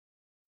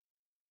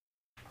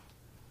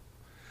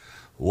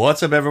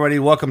What's up, everybody?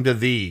 Welcome to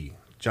the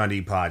John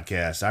D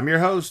Podcast. I'm your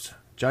host,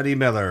 John D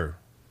Miller,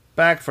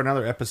 back for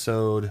another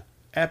episode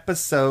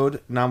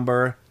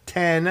number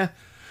 10,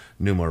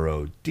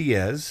 numero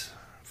Diaz,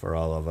 for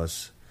all of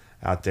us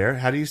out there.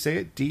 How do you say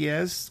it?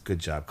 Diaz? Good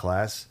job,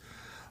 class.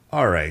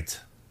 All right.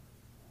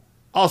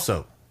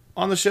 Also,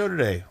 on the show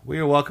today, we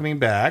are welcoming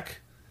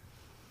back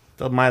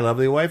my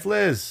lovely wife,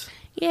 Liz.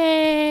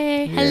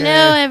 Yay!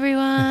 Hello,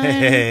 everyone.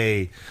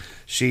 Hey.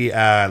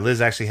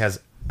 Liz actually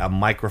has a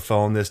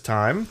microphone this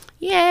time.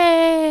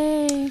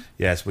 Yay!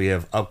 Yes, we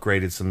have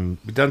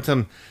we've done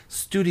some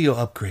studio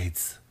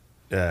upgrades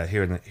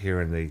here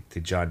in the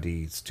John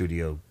D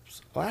studio.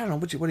 Well, I don't know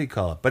what do you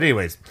call it, but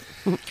anyways,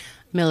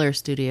 Miller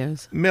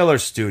Studios,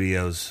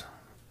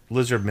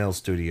 Lizard Mill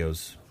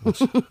Studios.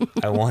 Which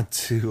I want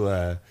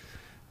to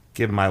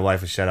give my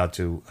wife a shout out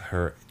to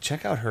her.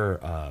 Check out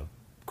her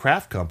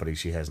craft company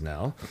she has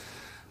now,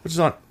 which is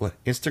on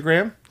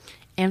Instagram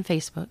and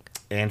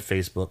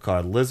Facebook,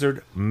 called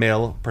Lizard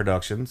Mill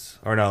Productions,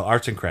 or no,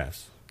 Arts and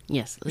Crafts.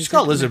 Yes, You should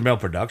call it Lizard Mill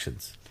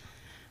Productions.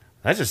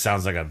 That just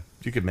sounds like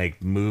you could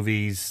make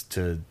movies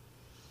to,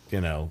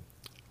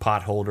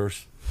 pot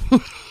holders.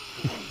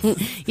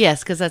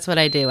 Yes, because that's what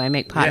I do. I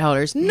make pot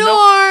holders.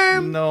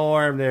 Norm,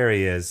 there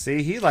he is.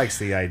 See, he likes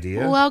the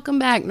idea. Welcome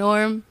back,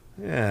 Norm.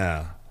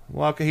 Yeah.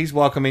 He's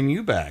welcoming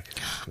you back.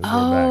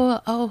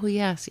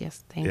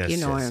 Yes. Thank you,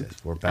 Norm. Yes.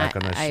 We're back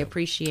on the show. I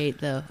appreciate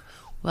the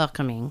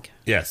welcoming.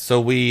 Yes. So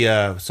we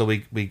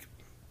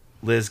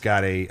Liz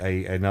got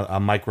a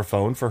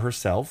microphone for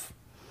herself.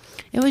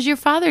 It was your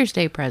Father's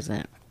Day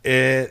present.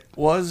 It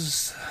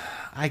was,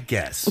 I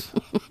guess,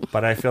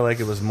 but I feel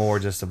like it was more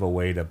just of a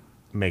way to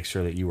make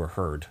sure that you were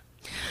heard.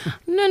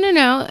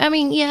 No. I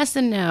mean, yes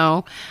and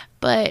no,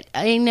 but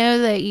I know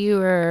that you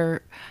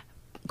are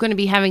going to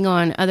be having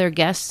on other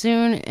guests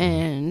soon,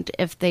 and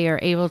if they are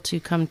able to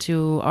come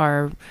to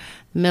our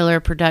Miller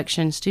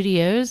Production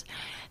Studios,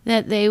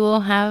 that they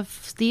will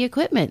have the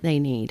equipment they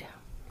need.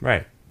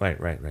 Right.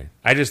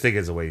 I just think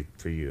it's a way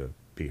for you to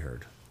be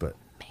heard, but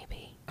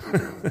maybe.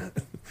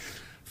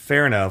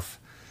 Fair enough.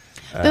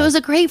 But it was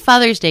a great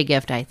Father's Day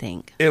gift, I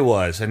think. It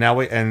was, and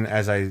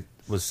as I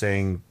was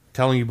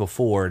telling you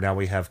before, now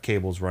we have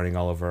cables running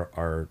all over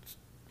our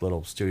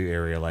little studio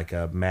area, like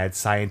a mad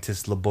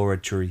scientist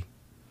laboratory.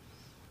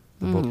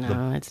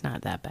 No, it's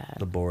not that bad.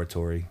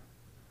 Laboratory.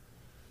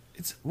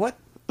 It's what?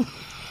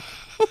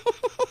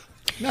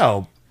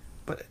 No,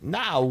 but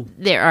now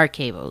there are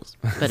cables,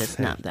 but it's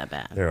not that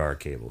bad. There are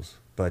cables,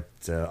 but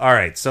all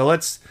right. So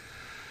let's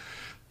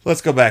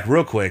go back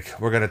real quick.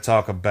 We're going to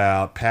talk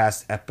about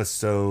past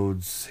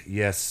episodes.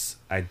 Yes,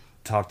 I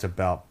talked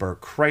about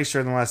Bert Kreischer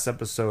in the last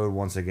episode.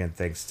 Once again,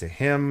 thanks to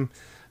him.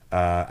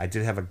 I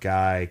did have a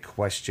guy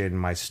question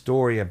my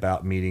story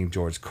about meeting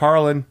George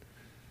Carlin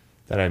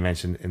that I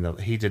mentioned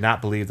he did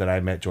not believe that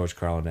I met George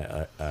Carlin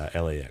at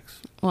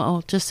LAX.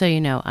 Well, just so you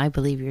know, I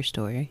believe your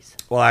stories.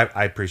 Well,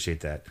 I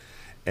appreciate that.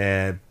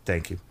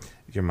 Thank you.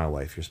 You're my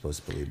wife. You're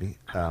supposed to believe me.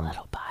 I'm a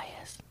little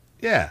biased.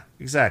 Yeah,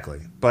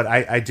 exactly. But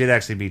I did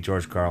actually meet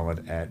George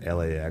Carlin at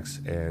LAX.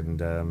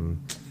 And,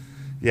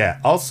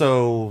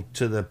 also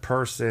to the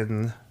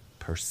person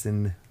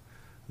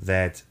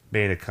that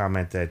made a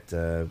comment that,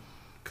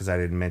 because I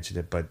didn't mention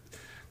it, but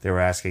they were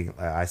asking,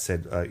 I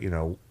said,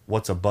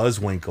 what's a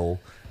buzzwinkle?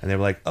 And they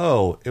were like,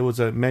 oh, it was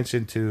a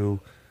mention to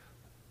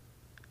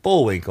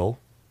Bullwinkle.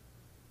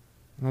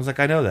 And I was like,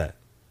 I know that.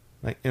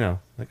 I know.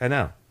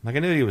 I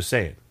knew what he was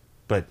saying.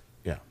 But,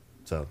 yeah.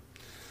 So,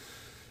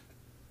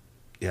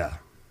 yeah.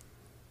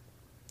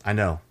 I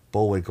know.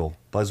 Bullwinkle.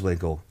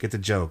 Buzzwinkle. Get the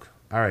joke.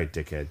 All right,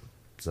 dickhead.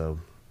 So.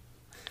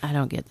 I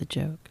don't get the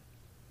joke.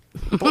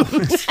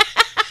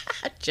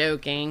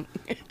 Joking.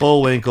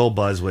 Bullwinkle,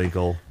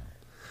 Buzzwinkle.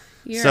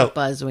 You're a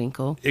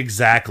Buzzwinkle.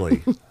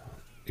 Exactly.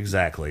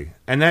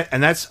 And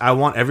that's I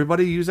want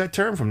everybody to use that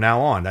term from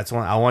now on. That's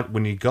what I want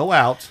when you go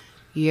out.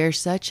 You're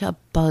such a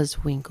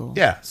Buzzwinkle.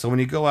 Yeah. So when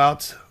you go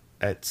out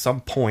at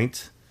some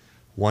point,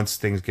 once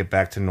things get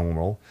back to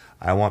normal,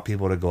 I want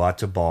people to go out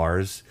to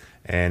bars,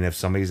 and if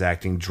somebody's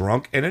acting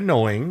drunk and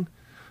annoying,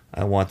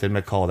 I want them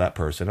to call that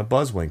person a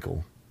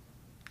Buzzwinkle.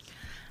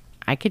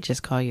 I could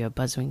just call you a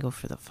Buzzwinkle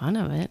for the fun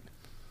of it.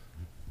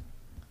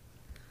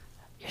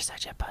 You're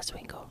such a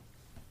Buzzwinkle.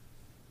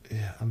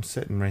 Yeah, I'm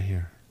sitting right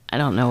here. I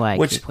don't know why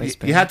I keep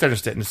whispering. You have to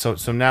understand.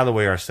 So now the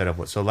way our setup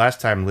was. So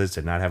last time Liz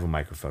did not have a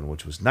microphone,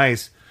 which was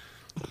nice.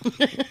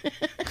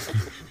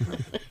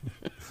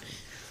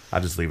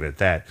 I'll just leave it at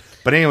that.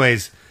 But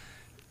anyways,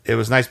 it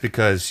was nice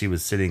because she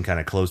was sitting kind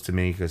of close to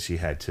me because she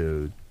had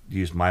to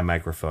use my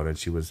microphone, and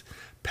she was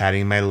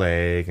patting my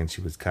leg, and she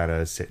was kind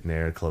of sitting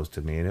there close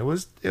to me, and it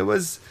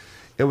was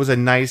a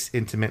nice,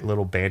 intimate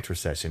little banter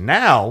session.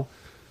 Now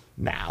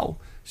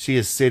she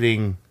is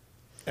sitting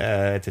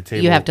at the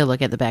table. You have to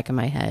look at the back of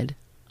my head.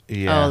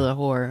 Yeah. Oh, the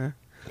horror.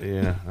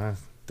 Yeah,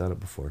 I've done it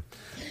before.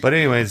 But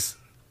anyways,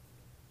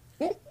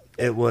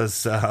 it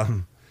was,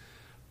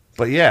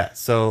 but yeah,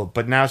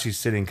 but now she's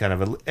sitting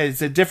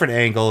it's a different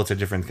angle. It's a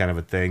different kind of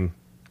a thing.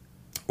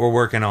 We're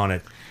working on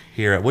it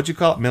here at, what'd you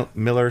call it?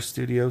 Miller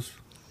Studios?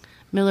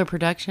 Miller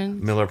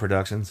Productions. Miller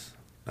Productions.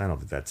 I don't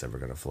think that's ever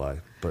going to fly,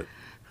 but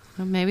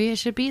Well, maybe it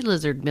should be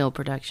Lizard Mill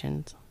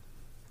Productions.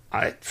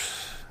 I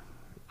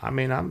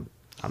mean, I'm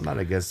not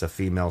against a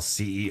female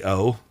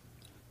CEO.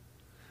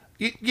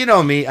 You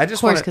know me. I Of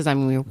just course, want because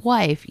I'm your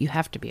wife, you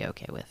have to be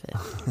okay with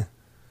it.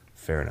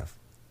 Fair enough.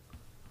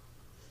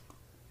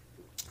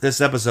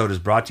 This episode is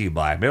brought to you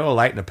by Miller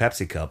Lite and a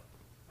Pepsi cup,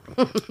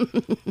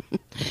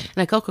 And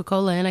a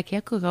Coca-Cola and a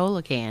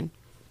Coca-Cola can.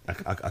 a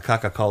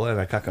Coca-Cola and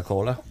a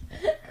Coca-Cola.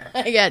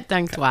 I got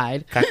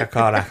tongue-tied.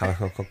 Coca-Cola,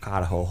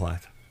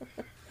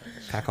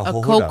 A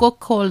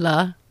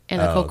Coca-Cola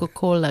and a Oh,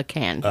 Coca-Cola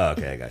can. Oh,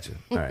 okay, I got you.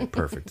 All right,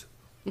 perfect.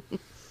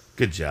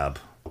 Good job.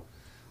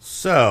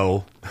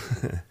 So,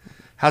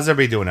 how's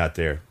everybody doing out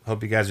there?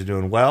 Hope you guys are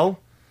doing well.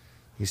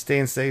 You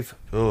staying safe?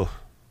 Oh,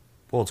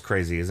 well, it's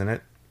crazy, isn't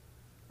it?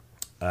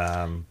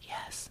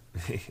 Yes.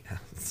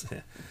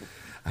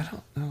 I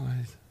don't know.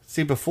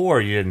 See,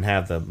 before you didn't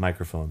have the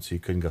microphone, so you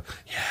couldn't go,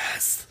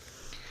 yes.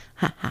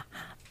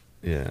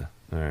 Yeah,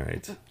 all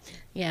right.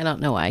 Yeah, I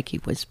don't know why I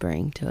keep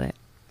whispering to it.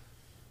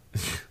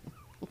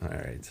 All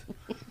right.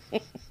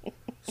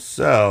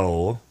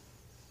 So,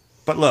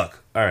 but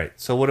look, all right.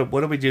 So what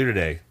do we do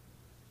today?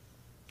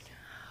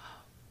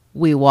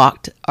 We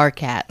walked our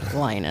cat,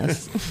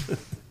 Linus.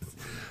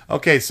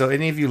 Okay, so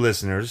any of you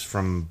listeners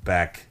from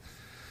back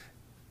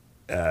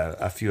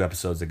a few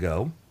episodes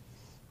ago,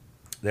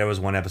 there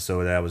was one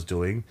episode that I was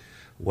doing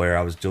where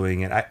I was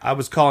doing it. I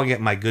was calling it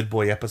my good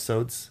boy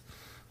episodes.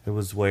 It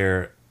was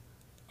where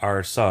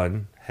our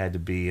son had to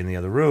be in the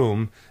other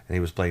room and he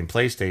was playing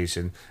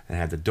PlayStation and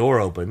had the door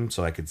open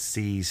so I could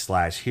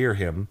see/hear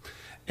him.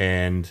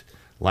 And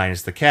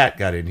Linus the cat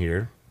got in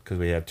here because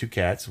we have two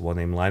cats, one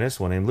named Linus,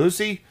 one named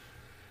Lucy.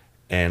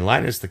 And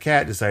Linus the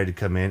cat decided to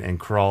come in and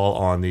crawl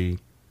on the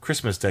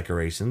Christmas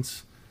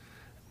decorations.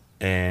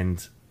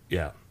 And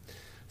yeah.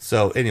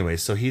 So anyway,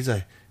 so he's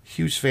a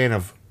huge fan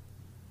of,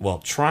 well,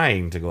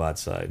 trying to go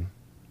outside.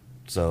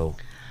 So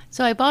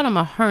So I bought him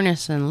a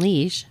harness and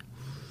leash.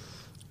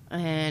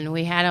 And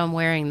we had him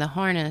wearing the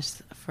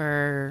harness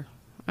for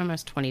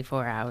almost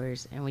 24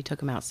 hours. And we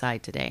took him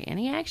outside today. And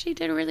he actually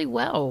did really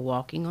well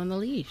walking on the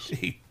leash.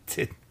 he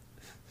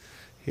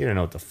didn't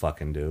know what to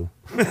fucking do.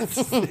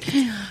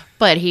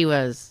 But he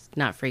was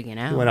not freaking He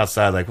out. went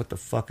outside like, what the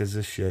fuck is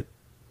this shit?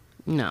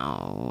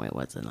 No, it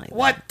wasn't like that.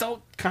 What?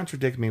 Don't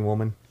contradict me,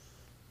 woman.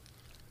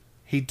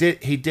 He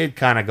did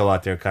kind of go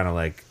out there kind of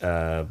like...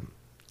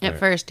 At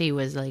first he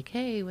was like,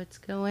 hey, what's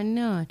going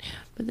on?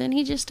 But then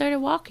he just started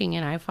walking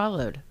and I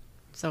followed.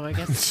 So I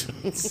guess...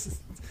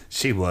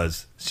 She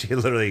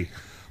literally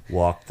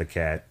walked the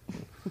cat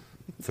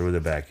through the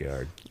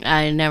backyard.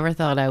 I never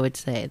thought I would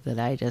say that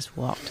I just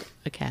walked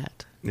a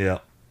cat.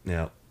 Yep.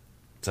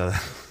 So,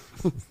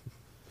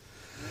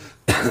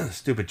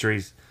 stupid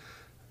trees.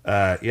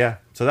 Yeah.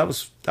 So that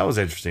was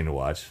interesting to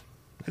watch.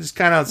 I just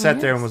kind of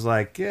sat there and was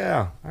like,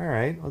 yeah, all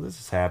right. Well, this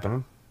is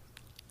happening.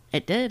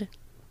 It did.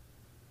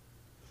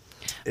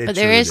 It But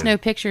there truly is did. no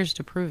pictures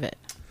to prove it.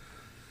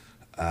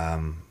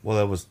 Well,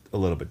 it was a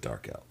little bit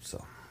dark out.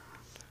 So,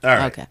 all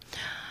right. Okay.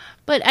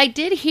 But I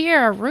did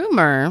hear a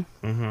rumor,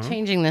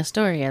 changing the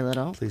story a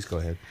little, Please go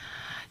ahead.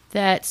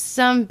 that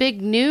some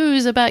big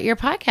news about your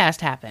podcast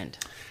happened.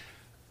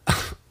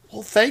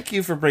 Well, thank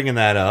you for bringing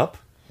that up.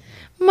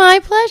 My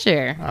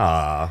pleasure.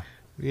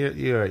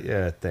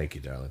 Yeah, thank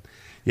you, darling.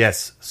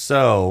 Yes,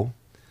 so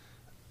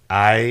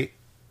so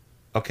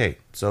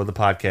the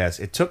podcast,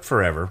 it took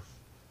forever.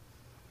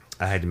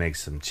 I had to make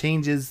some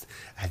changes.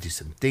 I had to do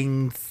some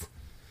things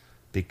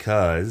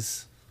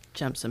because,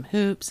 Jump some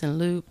hoops and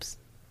loops.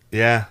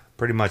 yeah,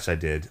 pretty much I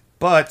did.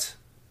 But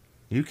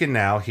you can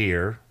now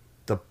hear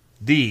the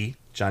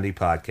John D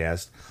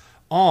podcast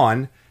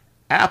on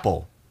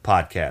Apple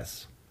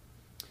Podcasts.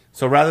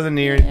 So rather than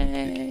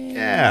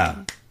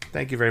yeah,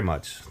 thank you very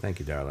much. Thank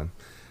you, darling.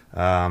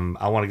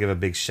 I want to give a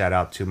big shout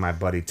out to my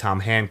buddy Tom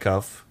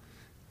Handcuff.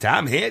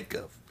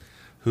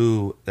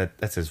 Who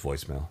that's his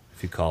voicemail.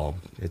 If you call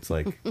him, it's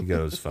like you go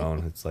to his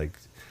phone. It's like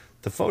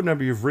the phone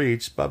number you've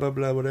reached, blah blah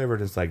blah, whatever.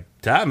 And it's like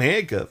Tom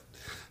Handcuff.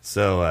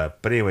 So,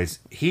 but anyways,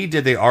 he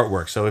did the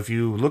artwork. So if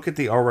you look at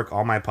the artwork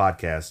on my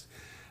podcast,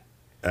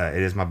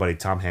 it is my buddy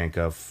Tom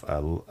Handcuff,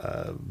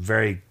 a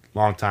very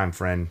longtime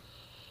friend,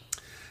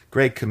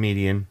 great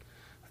comedian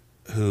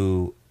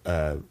who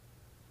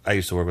I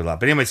used to work with a lot.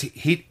 But anyways,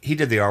 he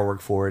did the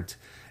artwork for it,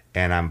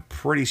 and I'm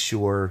pretty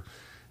sure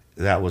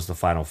that was the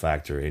final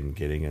factor in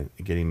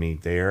getting me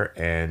there.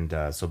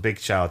 And so big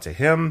shout out to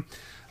him.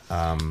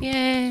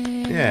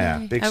 Yay.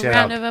 Yeah, big a shout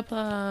round out. of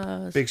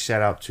applause. Big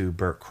shout out to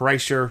Bert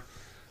Kreischer,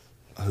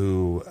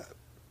 who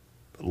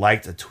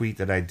liked a tweet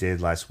that I did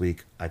last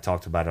week. I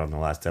talked about it on the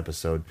last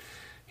episode.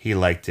 He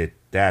liked it.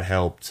 That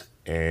helped.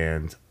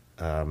 And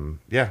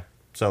yeah,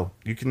 so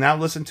you can now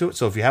listen to it.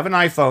 So if you have an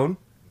iPhone,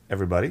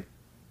 everybody,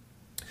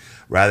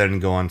 rather than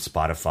go on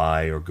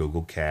Spotify or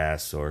Google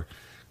Casts or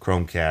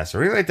Chromecast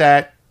or anything like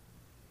that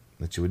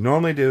you would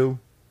normally do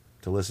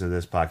to listen to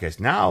this podcast,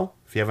 now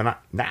if you have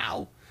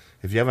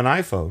an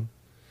iPhone,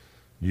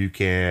 you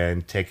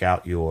can take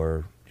out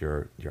your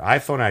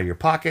iPhone out of your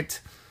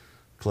pocket,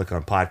 Click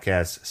on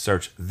podcast,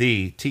 search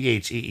the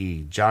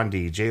THEE, John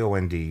D,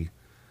 JOND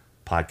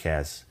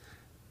podcast,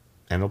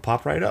 and it'll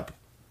pop right up.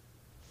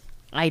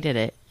 I did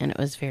it, and it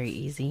was very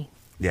easy.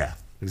 Yeah,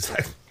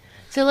 exactly.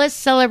 So let's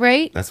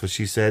celebrate. That's what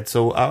she said.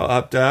 So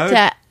up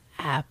To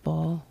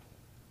Apple.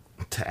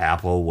 to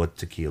Apple with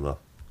tequila.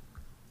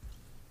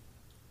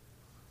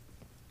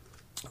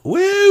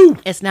 Woo!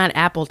 It's not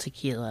Apple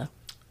tequila.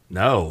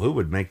 No, who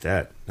would make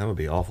that? That would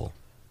be awful.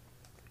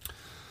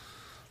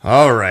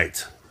 All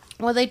right.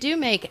 Well, they do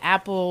make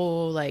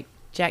Apple, like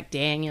Jack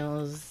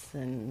Daniels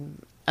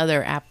and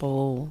other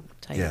Apple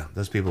type. Yeah,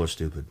 those people are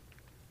stupid.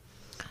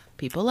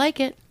 People like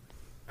it.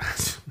 I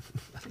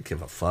don't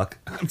give a fuck.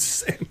 I'm just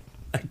saying.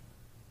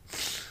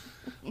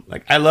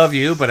 Like I love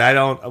you, but I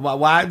don't.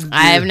 Why?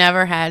 I have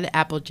never had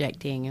Apple Jack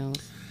Daniels.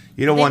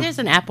 You don't I think want. there's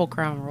an Apple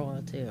Crown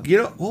Royal, too. You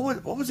know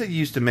what was it you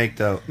used to make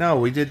though? No,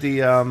 we did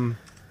the Are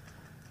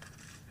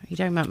you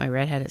talking about my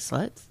redheaded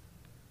sluts?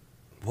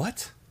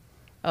 what?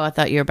 Oh, I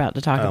thought you were about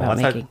to talk Oh, about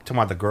I thought making. talking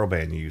about the girl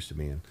band you used to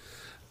be in.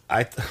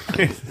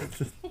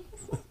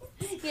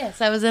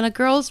 Yes, I was in a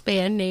girls'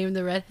 band named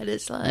the Redheaded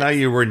Sluts. No,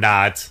 you were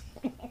not.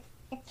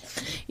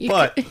 You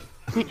But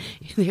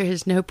there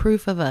is no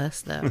proof of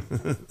us, though.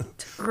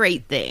 It's a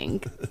great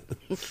thing.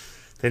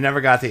 they never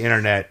got the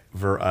internet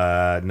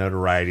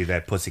notoriety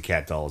that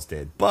Pussycat Dolls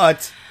did.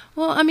 But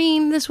Well, I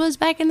mean, this was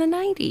back in the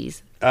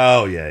 90s.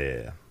 oh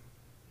yeah.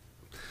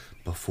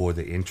 Before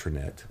the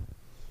internet.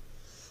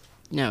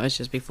 No, it's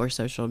just before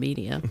social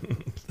media.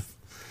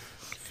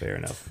 Fair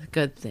enough. A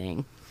good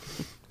thing.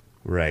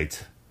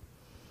 Right.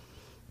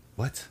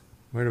 What?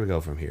 Where do we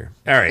go from here?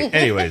 All right.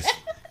 Anyways.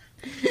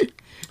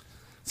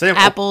 So anyway,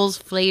 Apples,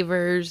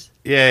 flavors.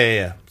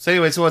 yeah. So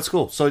anyway, so it's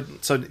cool. So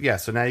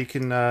now you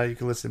can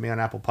listen to me on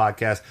Apple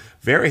Podcasts.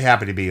 Very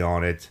happy to be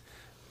on it,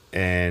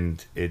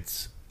 and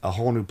it's a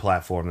whole new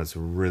platform that's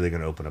really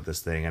going to open up this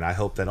thing. And I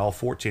hope that all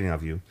 14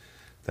 of you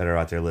that are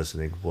out there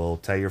listening will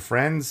tell your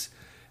friends,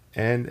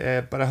 and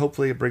but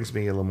hopefully it brings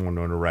me a little more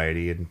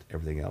notoriety and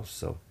everything else.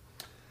 So,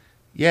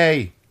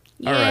 yay!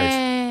 All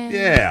right,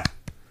 yeah.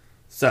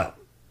 So,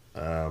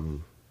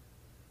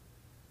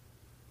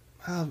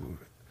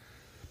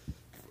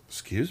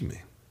 excuse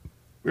me.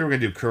 We were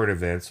going to do current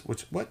events,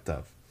 what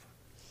the?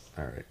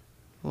 All right.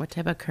 What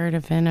type of current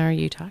event are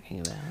you talking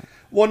about?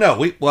 Well, no,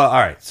 all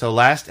right. So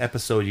last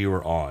episode you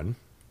were on,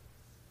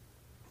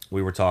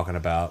 we were talking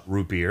about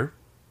root beer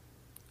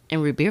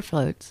And root beer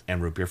floats.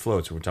 and root beer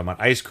floats. We were talking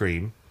about ice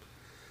cream.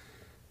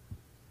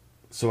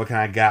 So it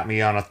kind of got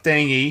me on a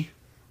thingy.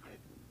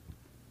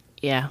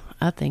 Yeah,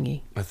 a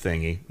thingy. A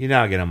thingy. You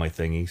know I get on my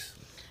thingies.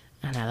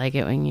 And I like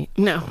it when you...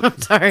 No, I'm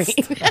sorry.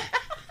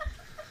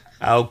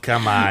 Oh,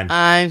 come on.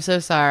 I'm so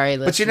sorry,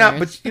 But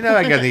listeners. you know,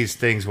 I got these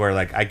things where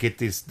like I get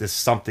this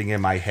something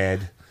in my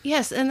head.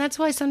 Yes, and that's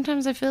why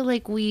sometimes I feel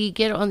like we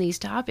get on these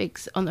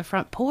topics on the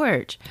front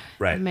porch.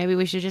 Right. And maybe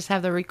we should just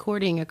have the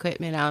recording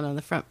equipment out on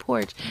the front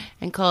porch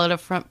and call it a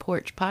front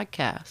porch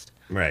podcast.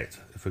 Right.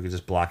 If we could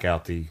just block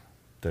out the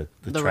The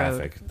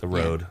traffic, road. the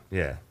road.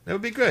 Yeah. That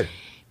would be good.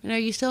 You know,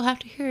 you still have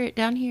to hear it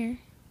down here.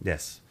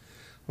 Yes.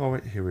 Well,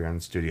 here we are in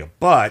the studio.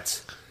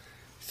 But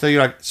so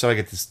I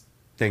get these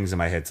things in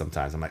my head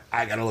sometimes. I'm like,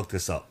 I gotta look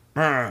this up.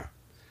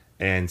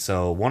 And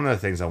so one of the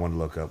things I wanted to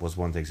look up was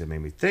one of the things that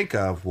made me think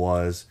of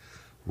was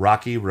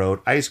Rocky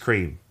Road ice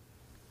cream.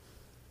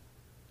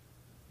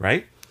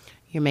 Right?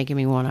 You're making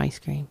me want ice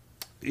cream.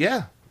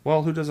 Yeah.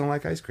 Well, who doesn't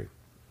like ice cream?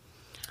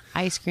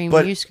 Ice cream,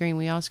 But- you scream,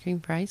 we all scream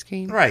for ice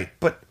cream. Right.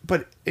 But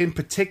in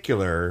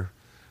particular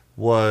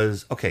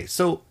was okay.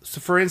 So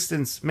for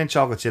instance, mint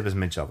chocolate chip is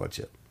mint chocolate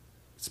chip.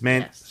 It's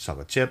mint Yes.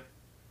 chocolate chip.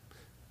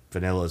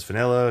 Vanilla is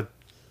vanilla.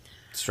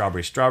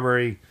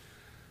 Strawberry.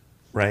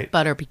 Right.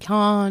 Butter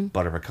pecan.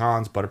 Butter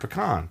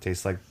pecan.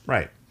 Tastes like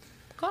right.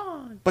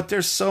 Pecan. But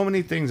there's so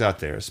many things out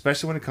there,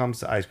 especially when it comes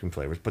to ice cream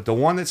flavors. But the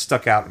one that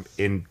stuck out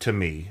to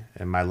me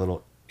and my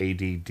little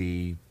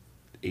ADD,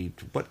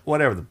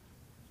 whatever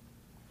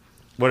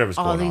whatever's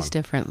All going these on.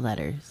 different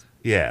letters.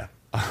 Yeah,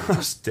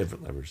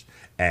 different levers.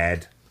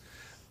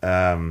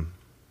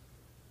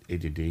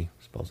 ADD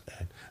spells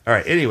add. All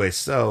right. Anyway,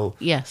 so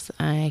Yes,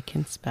 I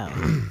can spell.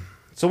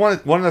 one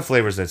of the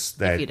flavors if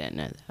you that didn't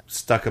know that.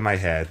 stuck in my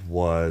head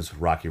was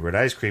Rocky Road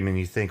ice cream, and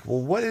you think,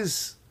 well,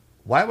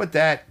 why would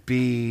that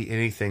be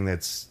anything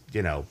that's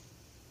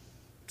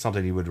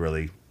something you would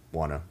really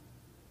want to?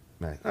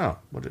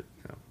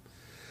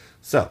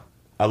 So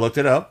I looked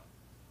it up.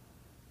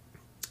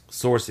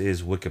 Source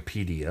is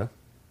Wikipedia.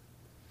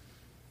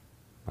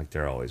 Like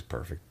they're always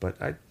perfect, but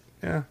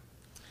yeah.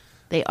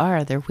 They're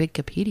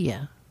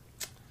Wikipedia.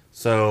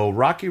 So,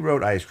 Rocky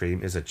Road ice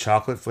cream is a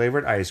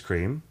chocolate-flavored ice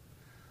cream.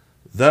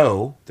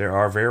 Though there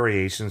are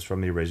variations from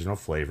the original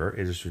flavor,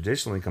 it is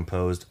traditionally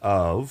composed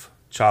of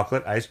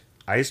chocolate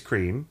ice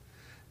cream,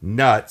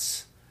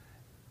 nuts,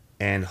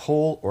 and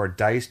whole or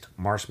diced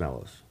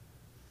marshmallows.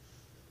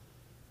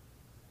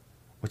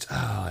 Which,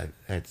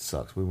 it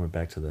sucks. We went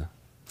back to the...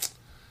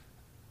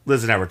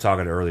 Liz and I were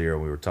talking earlier,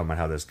 and we were talking about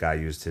how this guy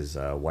used his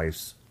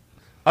wife's...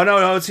 Oh,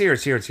 no, it's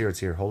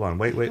here. Hold on.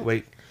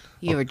 Wait.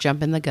 You were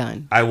jumping the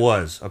gun. I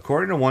was.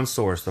 According to one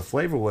source, the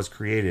flavor was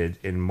created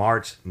in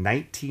March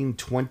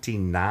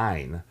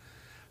 1929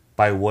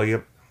 by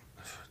William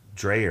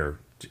Dreyer,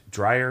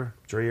 Dreyer,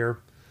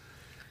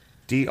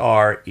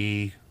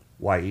 in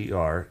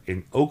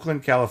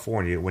Oakland,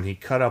 California, when he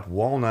cut up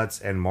walnuts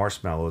and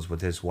marshmallows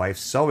with his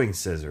wife's sewing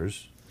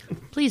scissors.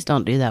 Please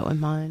don't do that with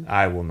mine.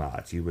 I will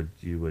not. I'd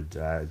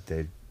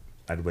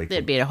wake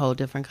It'd be a whole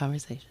different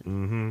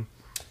conversation.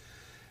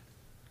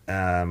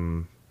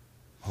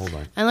 Hold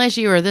on. Unless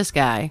you were this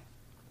guy.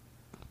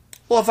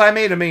 Well, if I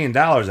made $1 million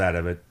out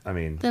of it, I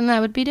mean... Then that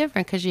would be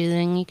different, because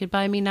then you could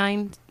buy me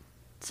 9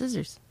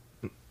 scissors.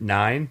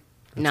 9?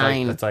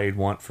 9. That's all you'd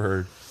want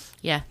for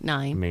Yeah, $1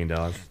 9.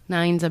 million.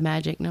 9's a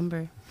magic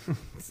number.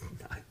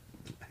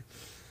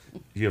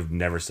 You have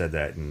never said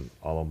that in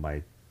all of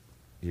my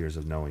years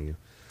of knowing you.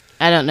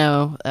 I don't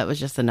know. That was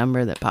just a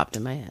number that popped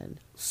in my head.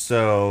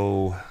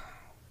 So,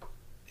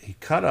 he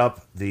cut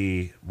up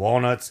the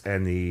walnuts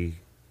and the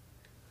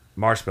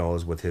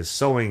marshmallows with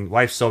his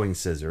wife's sewing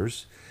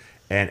scissors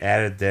and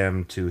added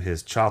them to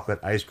his chocolate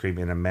ice cream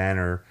in a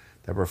manner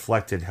that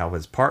reflected how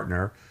his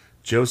partner,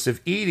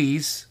 Joseph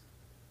Eades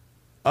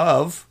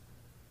of...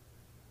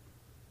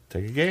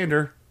 Take a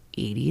gander.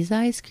 Edie's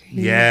ice cream.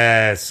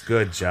 Yes,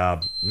 good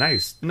job.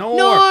 Nice.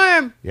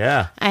 Norm!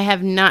 Yeah. I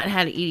have not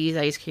had Edie's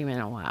ice cream in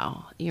a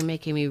while. You're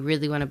making me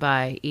really want to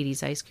buy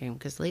Edie's ice cream,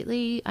 because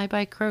lately I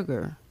buy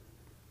Kroger.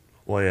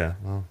 Well, yeah.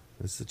 Well,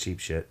 it's the cheap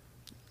shit.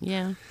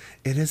 Yeah.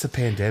 It is a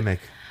pandemic.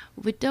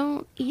 We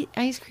don't eat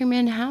ice cream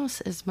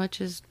in-house as much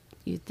as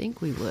you'd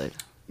think we would.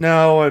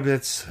 No,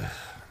 that's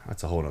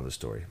a whole other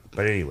story.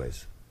 But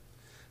anyways.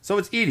 So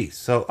it's Edie's.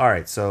 So, all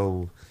right.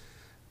 So,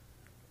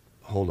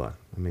 hold on.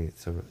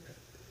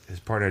 His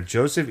partner,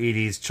 Joseph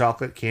Eades'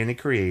 chocolate candy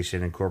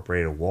creation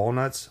incorporated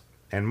walnuts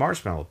and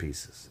marshmallow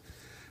pieces.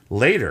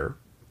 Later,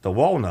 the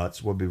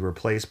walnuts would be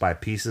replaced by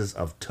pieces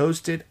of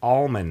toasted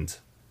almond.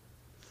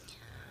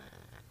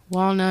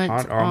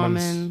 Walnuts,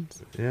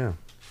 almonds. Yeah.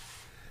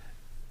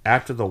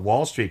 After the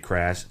Wall Street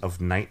crash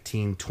of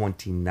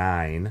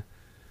 1929,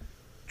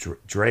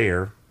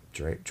 Dreyer,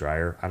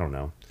 I don't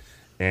know,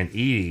 and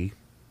Edie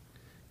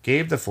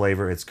gave the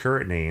flavor its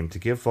current name to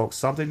give folks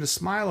something to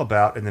smile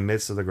about in the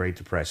midst of the Great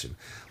Depression.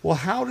 Well,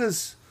 how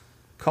does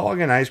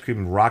calling an ice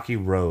cream Rocky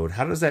Road,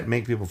 how does that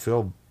make people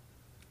feel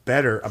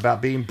better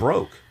about being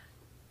broke?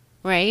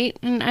 Right?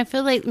 And I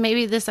feel like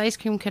maybe this ice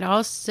cream could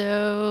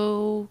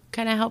also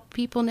kind of help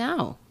people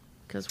now,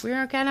 because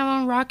we're kind of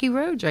on rocky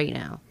roads right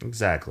now.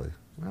 Exactly.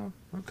 Well,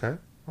 okay.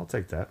 I'll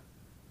take that.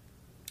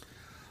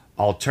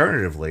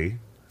 Alternatively,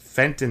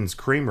 Fenton's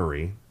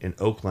Creamery in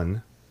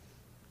Oakland,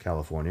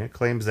 California,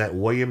 claims that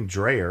William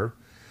Dreyer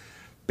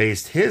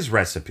based his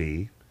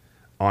recipe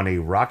on a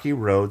Rocky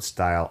Road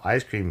style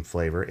ice cream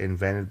flavor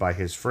invented by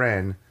his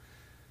friend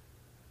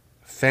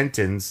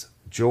Fenton's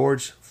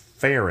George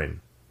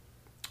Farron,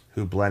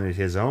 who blended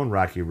his own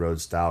Rocky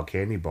Road style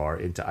candy bar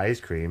into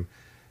ice cream.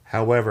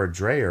 However,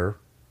 Dreyer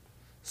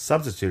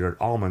substituted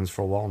almonds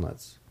for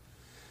walnuts.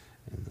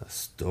 And the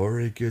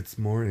story gets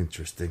more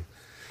interesting.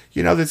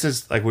 You know, this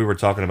is like we were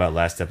talking about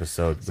last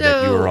episode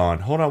that you were on.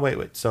 Hold on,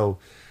 wait. So,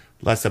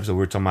 last episode we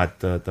were talking about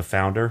the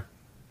founder.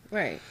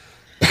 Right.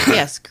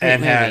 Yes,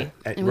 great movie.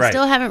 And we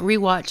still haven't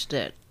rewatched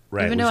it.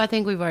 Right. Even though I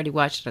think we've already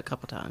watched it a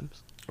couple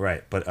times.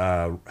 Right. But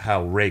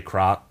how Roy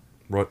Kroc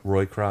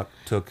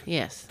took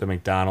the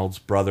McDonald's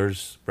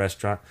Brothers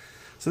restaurant.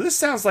 So this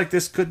sounds like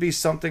this could be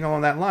something along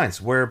that lines,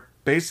 where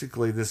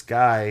basically this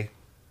guy...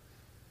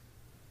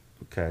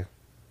 Okay.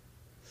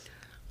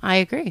 I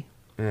agree.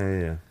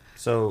 Yeah.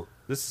 So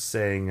this is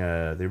saying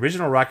the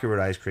original Rocky Road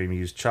ice cream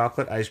used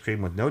chocolate ice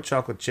cream with no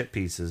chocolate chip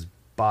pieces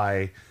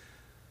by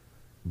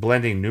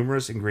blending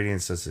numerous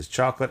ingredients such as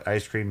chocolate,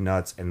 ice cream,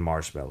 nuts, and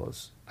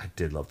marshmallows. I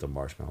did love the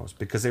marshmallows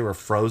because they were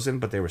frozen,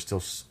 but they were still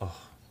so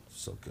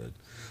good.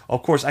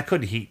 Of course, I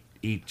couldn't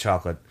eat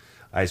chocolate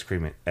ice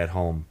cream at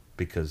home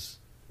because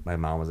my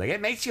mom was like,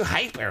 "It makes you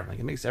hyper." Like,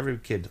 it makes every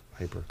kid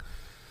hyper.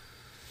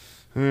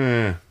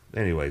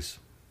 Anyways.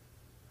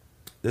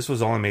 This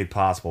was only made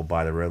possible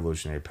by the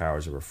revolutionary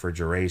powers of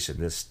refrigeration.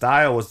 This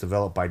style was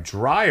developed by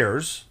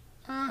Dreyer's,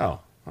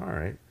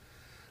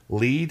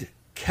 lead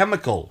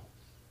chemical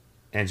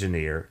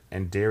engineer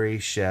and dairy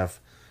chef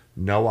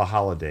Noah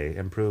Holliday,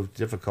 and proved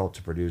difficult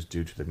to produce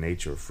due to the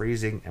nature of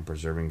freezing and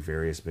preserving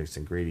various mixed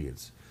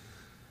ingredients.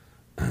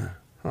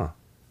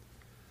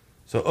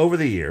 So over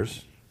the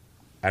years,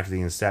 after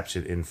the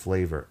inception in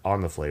flavor,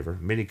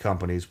 many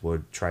companies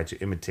would try to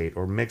imitate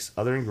or mix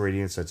other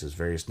ingredients such as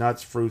various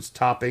nuts, fruits,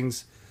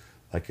 toppings,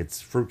 like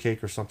it's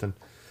fruitcake or something.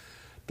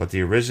 But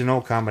the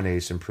original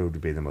combination proved to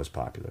be the most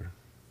popular.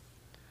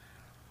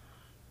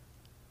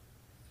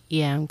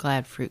 Yeah, I'm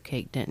glad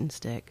fruitcake didn't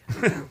stick.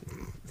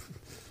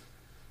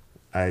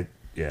 I'm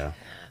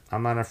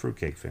not a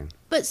fruitcake fan.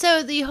 But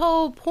so the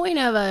whole point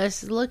of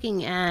us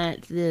looking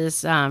at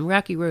this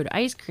Rocky Road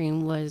ice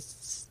cream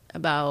was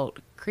about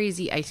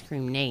crazy ice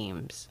cream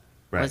names,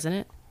 wasn't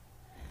it?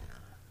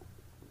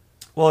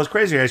 Well, it's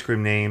crazy ice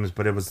cream names,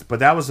 but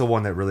that was the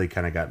one that really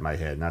kind of got in my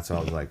head, and that's why I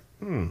was like,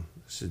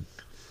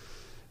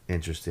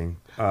 interesting.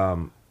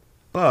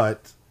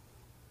 But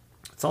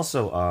it's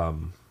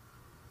also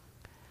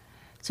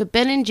So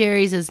Ben and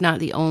Jerry's is not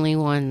the only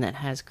one that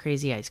has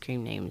crazy ice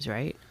cream names,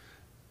 right?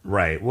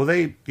 right. Well,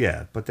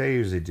 but they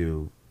usually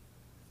do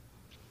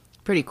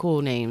Pretty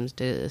cool names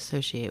to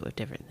associate with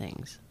different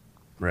things.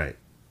 right.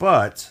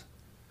 But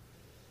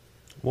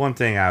one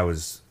thing I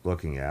was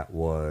looking at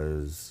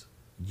was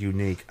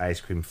unique ice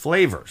cream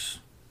flavors.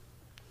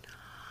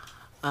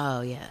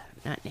 Oh, yeah.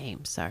 Not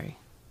names, sorry.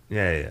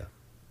 Yeah.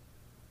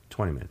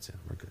 20 minutes in,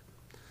 we're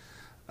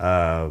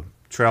good.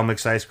 Trail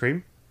mix ice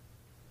cream.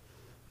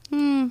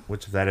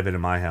 Which, if that had been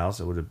in my house,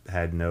 it would have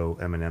had no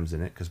M&Ms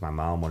in it because my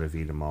mom would have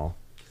eaten them all.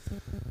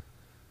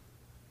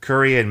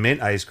 Curry and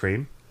mint ice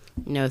cream.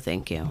 No,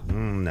 thank you.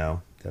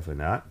 No,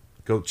 definitely not.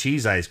 Goat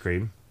cheese ice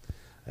cream.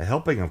 A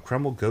helping of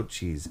crumbled goat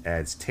cheese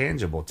adds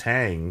tangible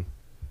tang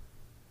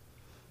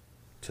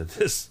to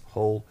this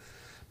whole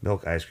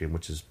milk ice cream,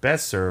 which is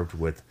best served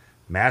with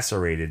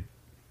macerated,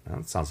 well,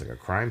 that sounds like a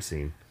crime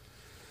scene,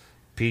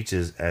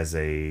 peaches as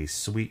a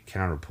sweet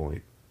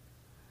counterpoint.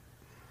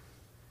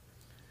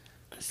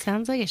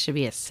 Sounds like it should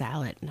be a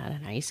salad, not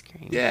an ice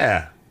cream.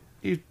 Yeah.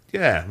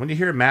 When you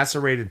hear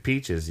macerated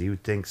peaches, you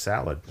think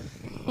salad.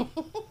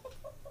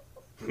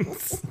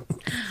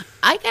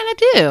 I kind of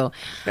do.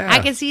 Yeah. I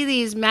can see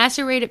these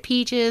macerated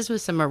peaches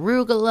with some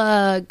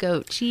arugula,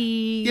 goat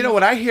cheese. You know,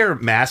 when I hear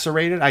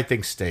macerated, I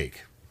think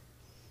steak.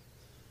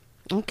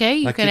 Okay,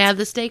 you Like can it's- have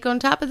the steak on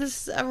top of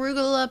this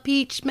arugula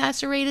peach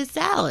macerated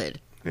salad.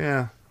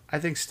 Yeah, I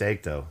think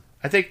steak, though.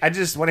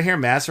 When I hear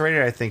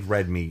macerated, I think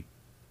red meat.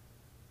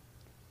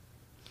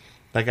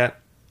 Like, I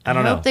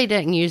don't know. hope they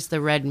didn't use the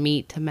red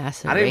meat to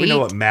macerate. I don't even know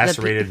what the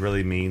macerated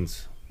really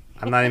means.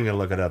 I'm not even going to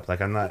look it up. I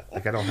don't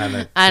have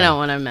that. I don't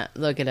want to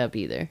look it up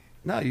either.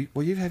 No,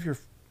 you have your...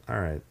 All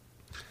right.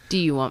 Do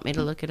you want me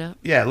to look it up?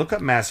 Yeah, look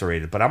up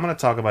macerated, but I'm going to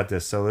talk about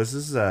this. So this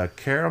is a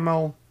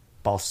caramel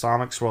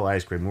balsamic swirl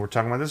ice cream. We were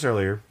talking about this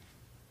earlier.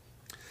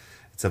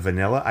 It's a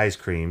vanilla ice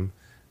cream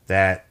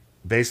that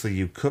basically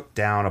you cook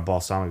down a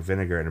balsamic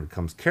vinegar and it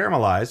becomes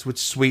caramelized, which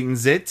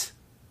sweetens it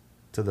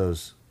to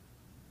those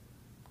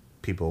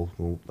people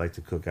who like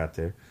to cook out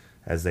there,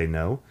 as they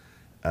know.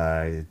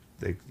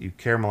 You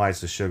caramelize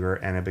the sugar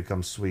and it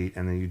becomes sweet,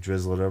 and then you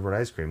drizzle it over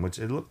ice cream, which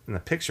it look in the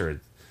picture.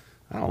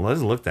 I don't know, it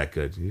doesn't look that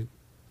good.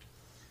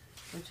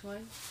 Which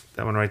one?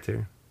 That one right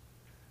there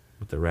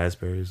with the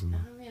raspberries and the...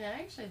 I mean,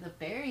 actually, the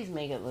berries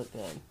make it look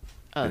good.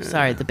 Oh,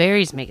 sorry, the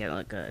berries make it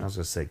look good. I was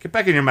gonna say, get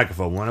back in your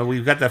microphone.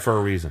 We've got that for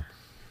a reason.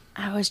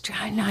 I was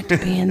trying not to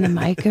be in the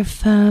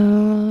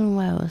microphone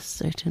while I was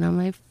searching on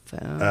my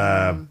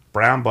phone.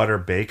 Brown butter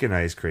bacon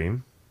ice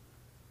cream.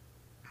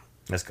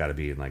 That's got to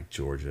be in like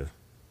Georgia.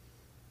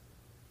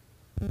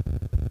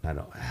 I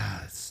don't.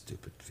 That's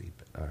stupid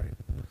feedback. All right.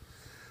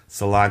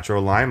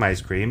 Cilantro lime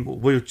ice cream,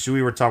 which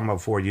we were talking about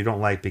before. You don't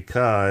like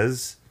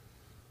because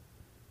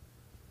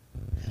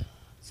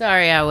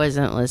Sorry, I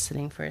wasn't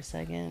listening for a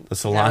second.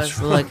 The I was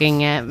cilantro.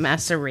 looking at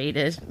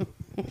macerated.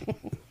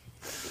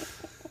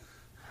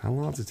 How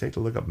long does it take to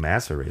look up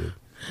macerated?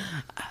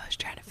 I was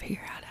trying to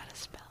figure out how to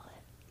spell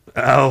it.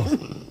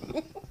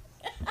 Oh,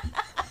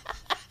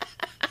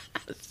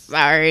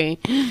 Sorry.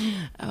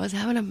 I was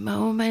having a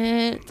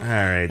moment. all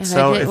right. If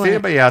So I did if wanna-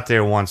 anybody out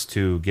there wants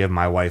to give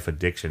my wife a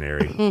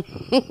dictionary,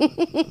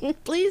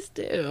 Please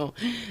do.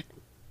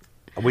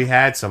 we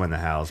had some in the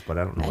house, but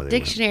I don't know A where they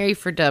went. dictionary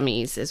for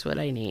dummies is what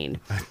I need.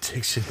 A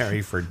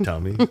dictionary for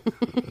dummy.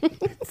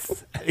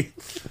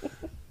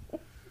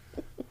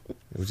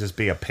 It would just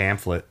be a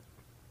pamphlet.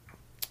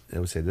 It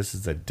would say, "This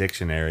is a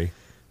dictionary.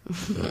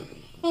 This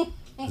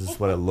is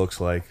what it looks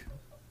like.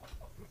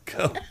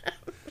 Go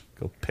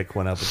pick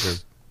one up at your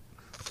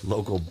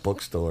local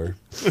bookstore."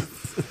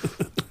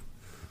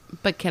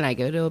 But can I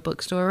go to a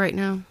bookstore right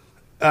now?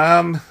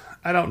 I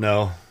don't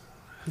know.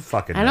 Who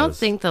fucking knows? I don't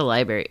think the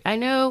library. I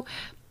know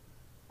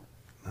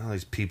All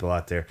these people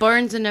out there.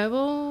 Barnes and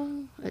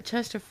Noble at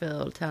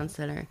Chesterfield Town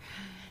Center.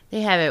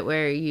 They have it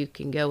where you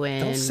can go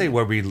in. Don't say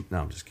where we. No,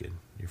 I'm just kidding.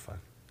 You're fine.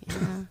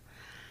 Yeah.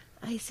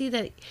 I see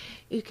that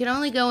you can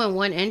only go in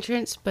one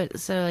entrance, but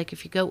so like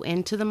if you go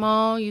into the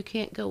mall, you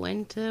can't go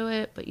into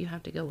it, but you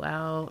have to go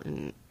out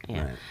and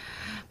yeah. Right.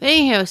 But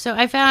anyhow, so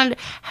I found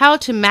how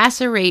to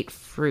macerate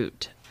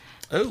fruit.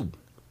 Oh,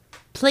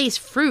 Place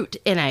fruit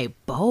in a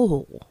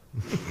bowl.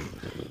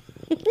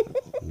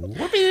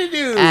 what did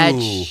you do?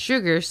 Add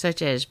sugar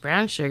such as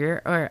brown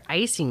sugar or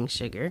icing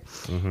sugar.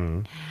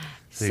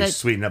 So you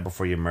sweeten up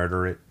before you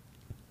murder it.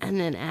 And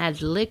then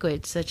add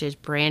liquids such as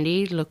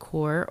brandy,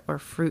 liqueur, or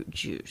fruit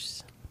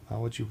juice. Why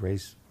would you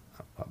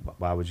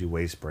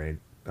waste brain?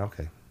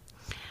 Okay.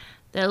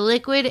 The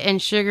liquid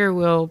and sugar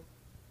will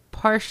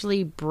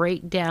partially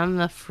break down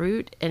the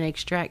fruit and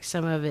extract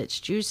some of its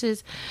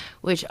juices,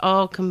 which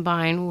all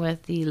combine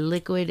with the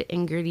liquid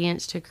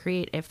ingredients to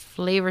create a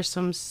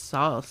flavorsome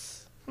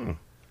sauce.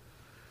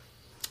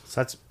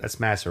 So that's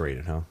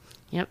macerated, huh?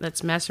 Yep,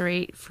 that's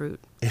macerate fruit.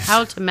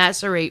 How to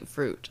macerate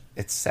fruit.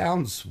 It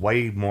sounds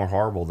way more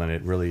horrible than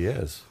it really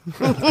is.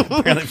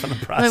 Apparently from the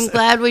process. I'm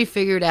glad we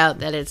figured out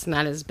that it's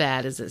not as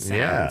bad as it sounds.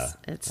 Yeah.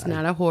 It's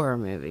not a horror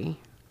movie.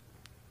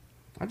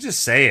 I'm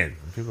just saying.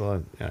 People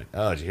are like,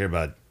 oh, did you hear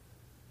about,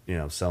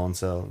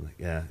 so-and-so? Like,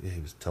 yeah,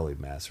 he was totally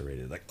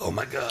macerated. Like, oh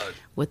my God.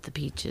 With the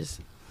peaches.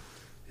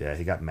 Yeah,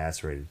 he got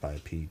macerated by a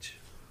peach.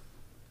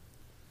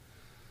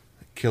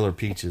 Killer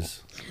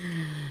peaches.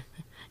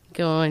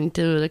 Going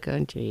to the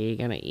country,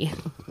 gonna eat.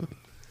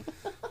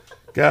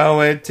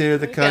 Going to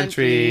the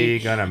country,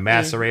 gonna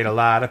macerate a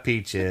lot of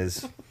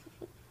peaches.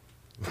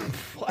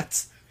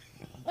 What?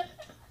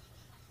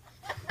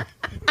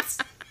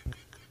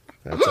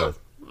 That's a...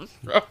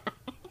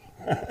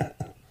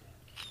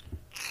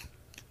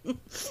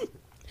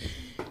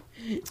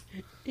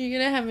 You're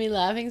gonna have me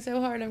laughing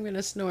so hard I'm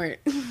gonna snort.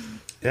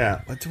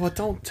 Yeah, but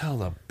don't tell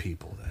the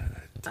people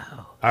that.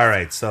 Oh. All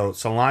right, so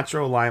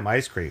cilantro lime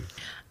ice cream.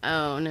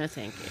 Oh, no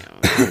thank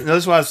you. No,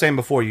 this is what I was saying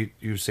before. You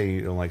were saying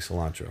you don't like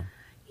cilantro. 'Cause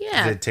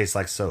Yeah. it tastes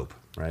like soap,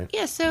 right?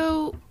 Yeah,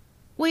 so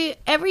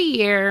every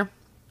year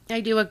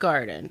I do a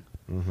garden.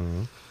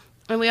 Mm-hmm.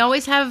 And we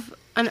always have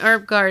an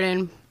herb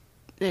garden.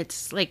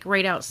 It's like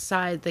right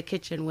outside the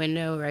kitchen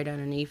window, right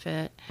underneath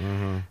it.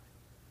 Mm-hmm.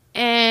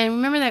 And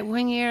remember that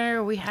one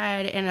year we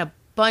had an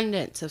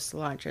abundance of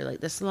cilantro. Like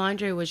the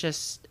cilantro was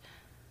just...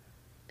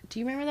 Do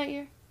you remember that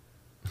year?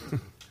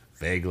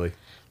 Vaguely.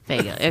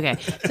 Vaguely. Okay.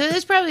 So this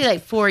is probably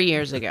like 4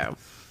 years ago.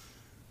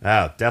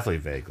 Oh, definitely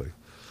vaguely.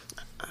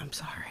 I'm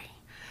sorry.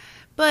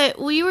 But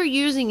we were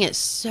using it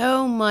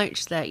so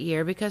much that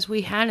year because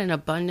we had an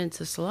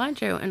abundance of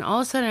cilantro. And all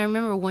of a sudden, I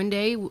remember one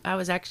day I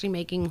was actually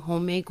making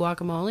homemade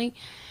guacamole.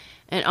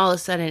 And all of a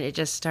sudden, it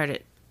just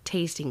started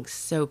tasting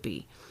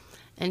soapy.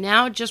 And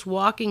now just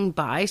walking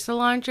by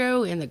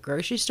cilantro in the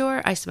grocery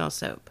store, I smell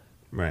soap.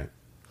 Right.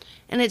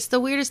 And it's the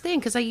weirdest thing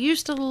because I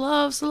used to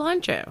love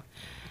cilantro.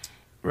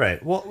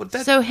 Right. Well,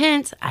 So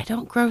hence, I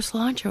don't grow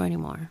cilantro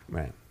anymore.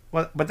 Right.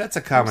 Well, but that's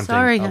a common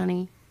Sorry, thing.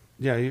 honey.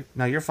 Yeah,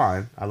 no, you're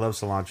fine. I love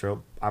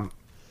cilantro. I'm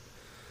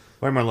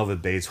in love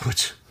with basil,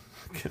 which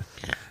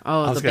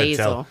Oh, I was the gonna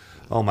basil.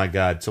 Oh my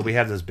God! So we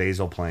have this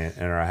basil plant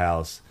in our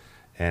house,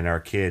 and our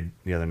kid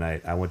the other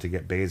night, I went to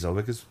get basil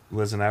because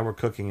Liz and I were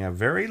cooking a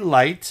very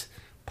light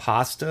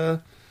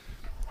pasta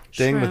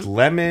thing with Shrimp.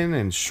 lemon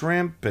and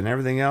shrimp and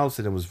everything else,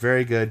 and it was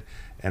very good.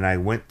 And I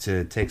went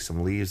to take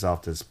some leaves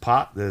off this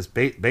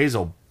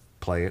basil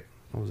plant.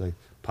 What was I?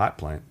 Pot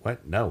plant?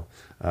 What? No.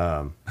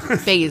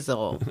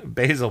 Basil.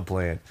 Basil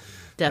plant.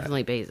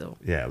 Definitely basil.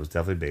 Yeah, it was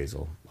definitely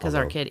basil. Because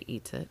our Although- kid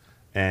eats it.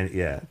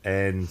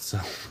 and so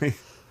why did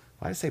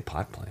I say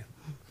pot plant?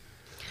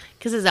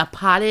 Because it's a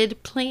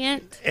potted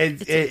plant.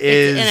 It It's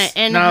is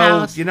in an no.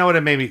 in-house. You know what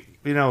it made me?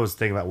 You know what I was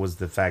thinking about was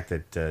the fact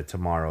that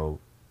tomorrow.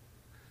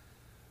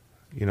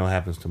 You know what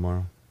happens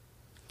tomorrow?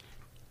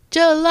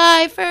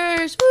 July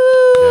 1st.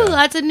 Woo! Yeah.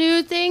 Lots of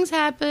new things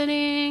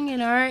happening in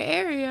our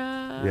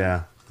area.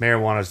 Yeah,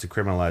 marijuana is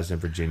decriminalized in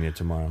Virginia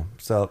tomorrow.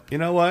 So you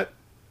know what?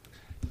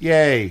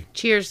 Yay!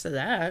 Cheers to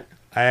that.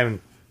 I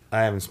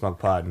haven't smoked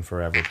pot in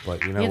forever,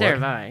 but you know Neither what?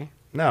 have I.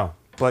 No,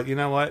 but you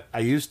know what? I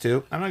used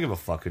to. I don't give a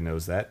fuck who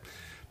knows that.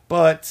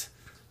 But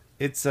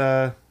it's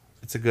a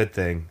good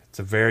thing. It's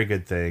a very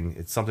good thing.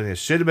 It's something that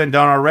should have been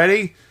done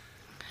already.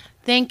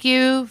 Thank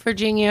you,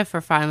 Virginia,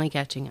 for finally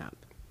catching up.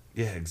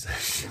 Yeah,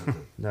 exactly.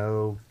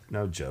 No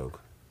joke.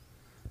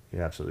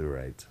 You're absolutely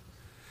right.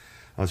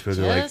 Most people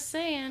Just are like,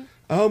 saying.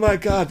 oh my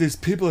God, these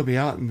people will be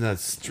out in the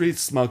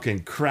streets smoking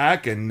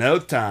crack in no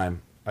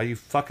time. Are you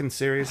fucking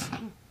serious?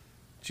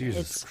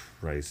 Jesus It's-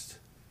 Christ.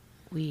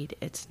 Weed.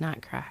 It's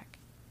not crack.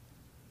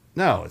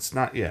 No, it's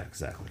not. Yeah,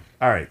 exactly.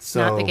 All right,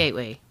 so Not the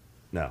gateway.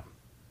 no.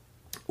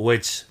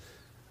 Which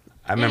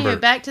I remember.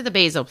 Anyway, back to the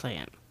basil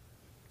plant.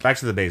 Back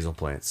to the basil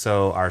plant.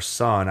 So our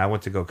son, I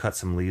went to go cut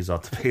some leaves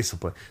off the basil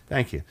plant.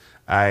 Thank you.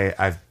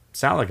 I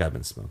sound like I've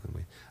been smoking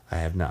weed. I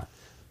have not.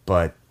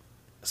 But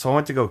so I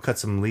went to go cut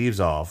some leaves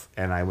off,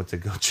 and I went to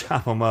go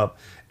chop them up,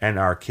 and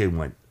our kid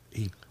went.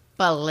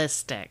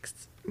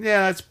 Ballistics.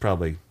 Yeah, that's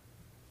probably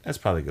a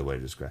good way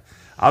to describe.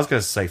 I was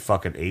gonna say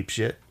fucking ape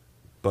shit,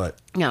 but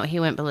No, he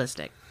went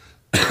ballistic.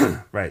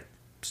 right,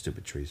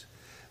 stupid trees.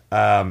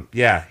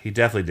 Yeah, he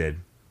definitely did.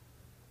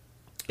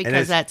 Because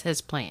it's- that's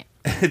his plant.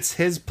 It's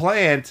his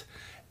plant,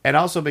 and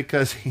also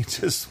because he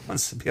just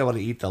wants to be able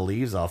to eat the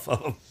leaves off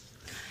of them.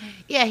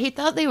 Yeah, he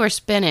thought they were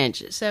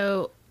spinach.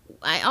 So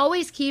I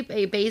always keep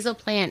a basil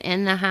plant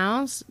in the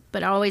house,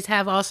 but I always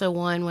have also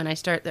one when I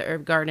start the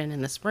herb garden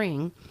in the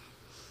spring.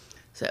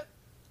 So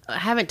I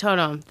haven't told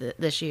him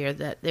this year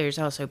that there's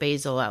also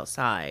basil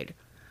outside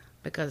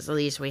because at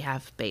least we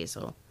have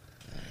basil.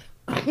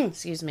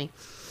 Excuse me.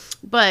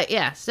 But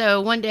yeah,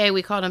 so one day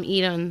we called him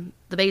eating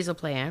the basil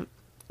plant,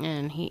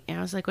 and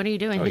I was like, "What are you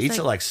doing?" Oh, he He's eats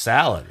like, it like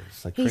salad.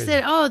 It's like he crazy.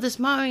 said, "Oh, this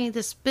mommy,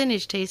 the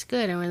spinach tastes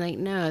good." And we're like,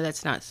 "No,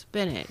 that's not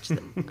spinach.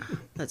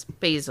 That's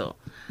basil."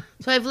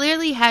 So I've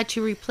literally had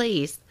to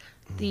replace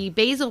the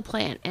basil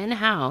plant in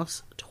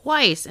house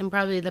twice in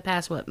probably the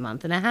past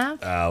month and a half.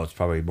 Oh, it's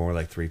probably more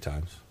like 3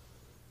 times.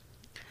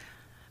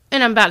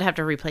 And I'm about to have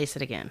to replace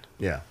it again.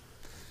 Yeah.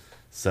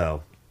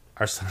 So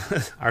our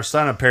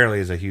son apparently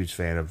is a huge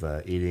fan of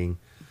eating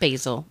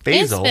Basil.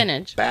 And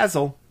spinach.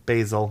 basil. But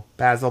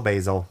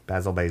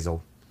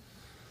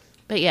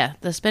yeah,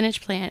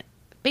 the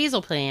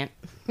basil plant,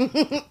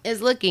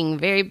 is looking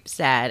very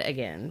sad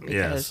again. Because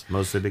Yes,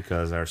 mostly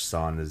because our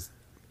son is,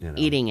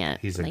 eating it.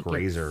 He's a Like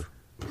grazer.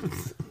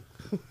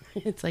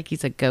 It's like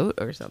he's a goat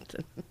or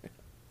something.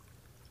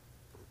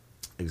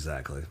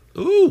 Exactly.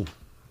 Ooh.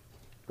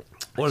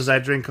 What is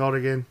that drink called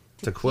again?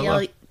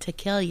 Tequila? To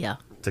kill ya.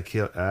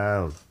 Tequila.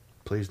 Oh,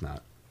 please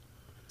not.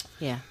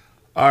 Yeah.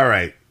 All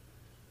right.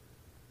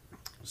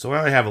 So we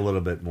only have a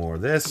little bit more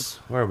of this.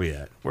 Where are we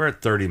at? We're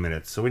at 30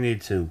 minutes, so we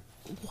need to...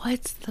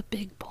 What's the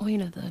big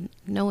point of the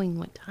knowing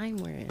what time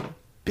we're in?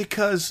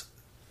 Because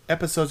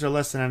episodes are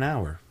less than an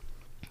hour.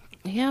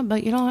 Yeah,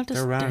 but you don't have to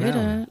They're around state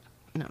an hour. it.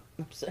 No,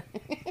 I'm sorry.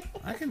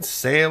 I can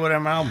say it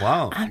whatever I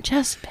want. I'm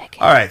just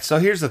picking. All right, so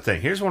here's the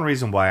thing. Here's one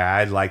reason why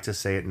I'd like to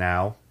say it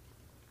now.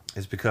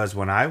 Is because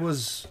when I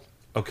was...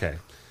 Okay.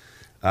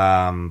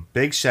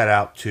 Big shout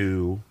out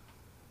to...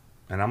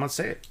 And I'm going to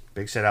say it.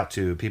 Big shout out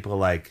to people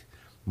like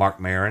Mark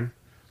Maron,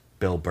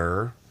 Bill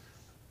Burr,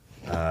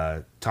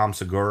 Tom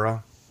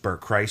Segura,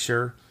 Bert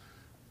Kreischer,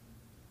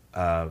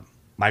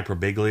 Mike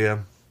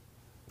Birbiglia,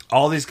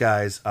 all these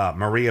guys,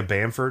 Maria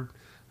Bamford,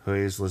 who I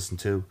used to listen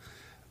to,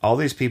 all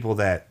these people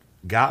that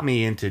got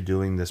me into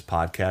doing this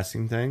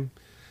podcasting thing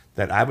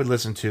that I would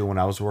listen to when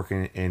I was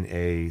working in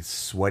a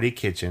sweaty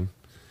kitchen,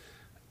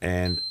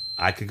 and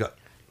I could go,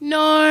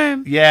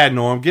 Norm. yeah,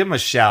 Norm, give him a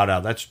shout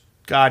out. That's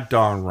god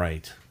darn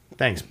right.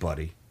 Thanks,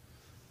 buddy.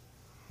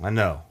 I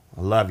know.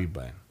 I love you,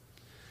 bud.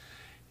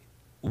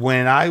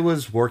 When I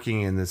was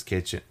working in this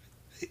kitchen,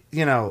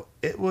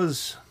 it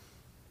was...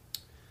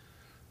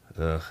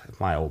 if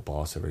my old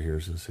boss ever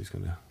hears this, he's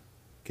going to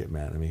get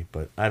mad at me.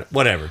 But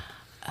whatever.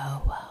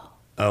 Oh, well.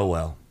 Oh,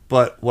 well.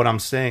 But what I'm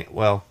saying...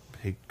 Well,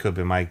 he could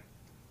be my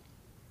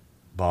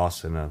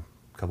boss in a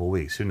couple of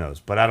weeks. Who knows?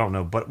 But I don't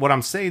know. But what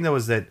I'm saying, though,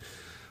 is that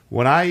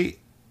when I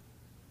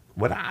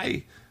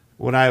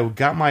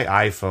got my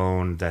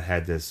iPhone that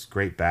had this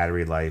great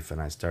battery life and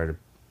I started,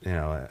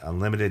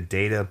 unlimited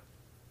data.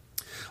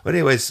 But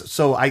anyways,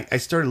 so I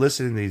started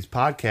listening to these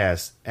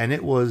podcasts, and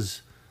it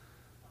was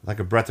like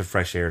a breath of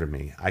fresh air to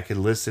me. I could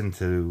listen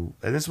to,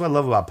 and this is what I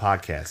love about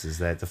podcasts, is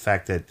that the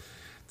fact that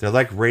they're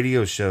like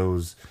radio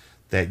shows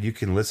that you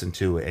can listen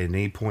to at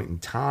any point in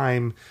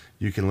time.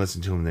 You can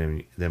listen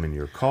to them in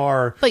your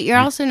car. But you're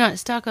also not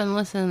stuck on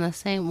listening to the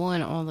same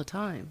one all the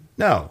time.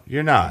 No,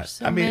 you're not. There's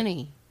so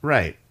many.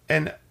 Right.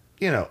 And,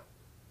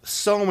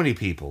 so many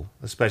people,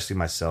 especially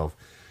myself,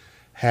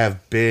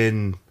 have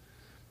been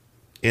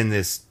in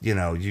this,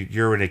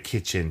 you're in a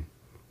kitchen.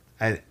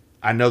 And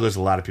I know there's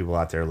a lot of people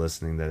out there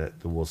listening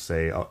that will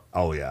say,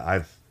 oh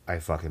yeah,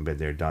 I've fucking been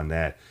there, done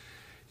that.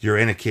 You're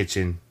in a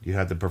kitchen. You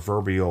have the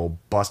proverbial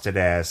busted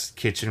ass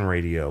kitchen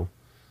radio,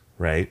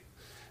 right?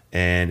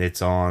 And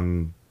it's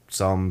on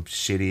some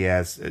shitty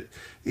ass,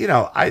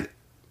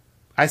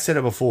 I said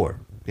it before,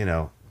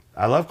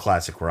 I love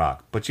classic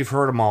rock, but you've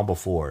heard them all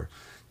before.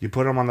 You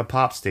put them on the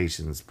pop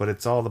stations, but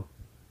it's all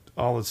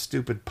the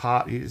stupid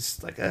pop.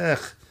 It's like,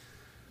 ugh.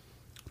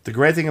 The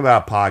great thing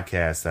about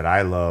podcasts that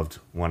I loved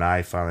when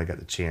I finally got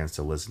the chance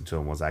to listen to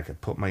them was I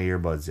could put my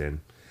earbuds in.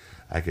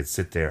 I could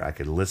sit there. I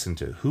could listen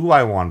to who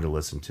I wanted to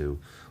listen to,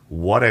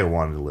 what I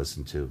wanted to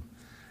listen to.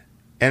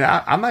 And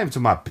I'm not even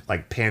talking about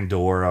like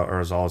Pandora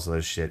or all this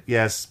other shit.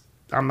 Yes,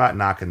 I'm not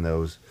knocking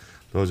those.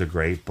 Those are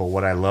great. But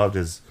what I loved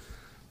is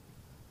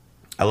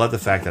I love the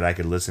fact that I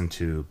could listen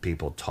to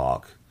people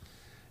talk.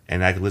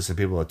 And I could listen to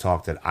people that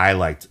talk that I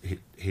liked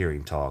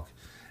hearing talk.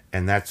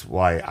 And that's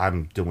why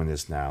I'm doing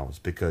this now. Is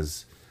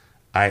because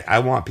I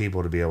want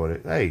people to be able to,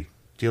 hey,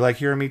 do you like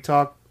hearing me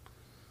talk?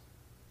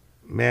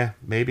 Meh,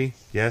 maybe.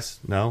 Yes,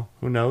 no,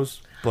 who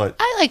knows? But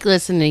I like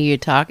listening to you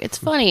talk. It's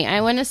funny. I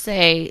want to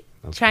say,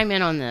 chime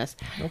in on this.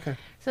 Okay.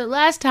 So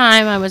last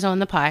time I was on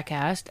the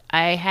podcast,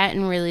 I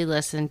hadn't really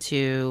listened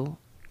to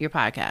your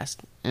podcast.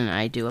 And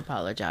I do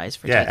apologize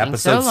for taking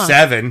so long. Episode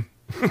 7.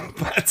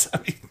 But, I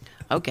mean...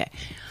 Okay.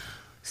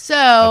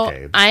 So,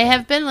 Okay, I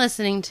have been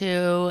listening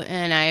to,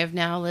 and I have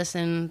now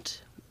listened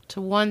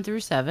to 1 through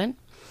 7.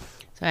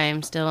 So, I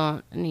am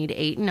still need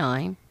 8 and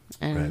 9,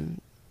 and Right.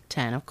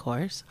 10, of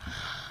course.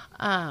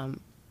 But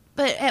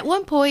at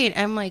one point,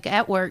 I'm like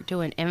at work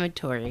doing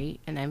inventory,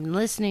 and I'm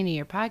listening to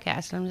your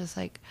podcast, and I'm just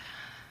like,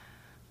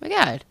 oh my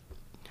God,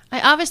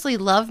 I obviously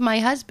love my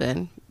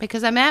husband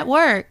because I'm at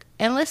work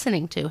and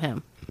listening to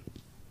him.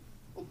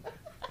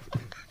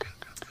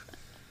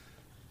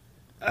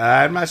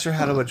 I'm not sure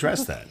how to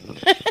address that.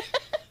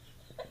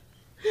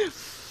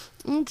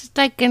 Just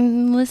I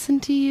can listen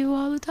to you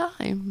all the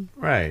time.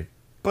 Right.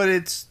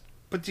 But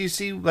do you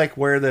see like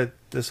where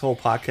this whole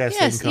podcast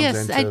thing comes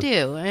Yes, into? I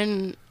do.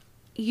 And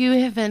you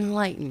have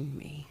enlightened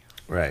me.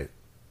 Right.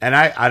 And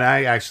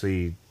I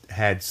actually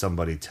had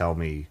somebody tell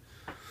me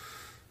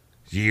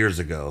years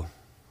ago,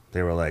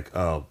 they were like,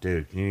 oh,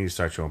 dude, you need to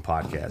start your own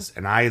podcast.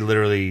 And I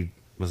literally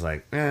was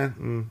like,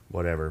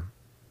 whatever.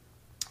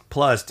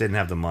 Plus, didn't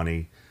have the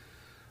money.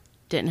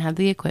 Didn't have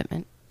the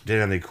equipment.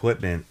 Didn't have the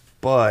equipment,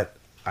 but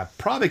I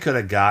probably could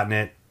have gotten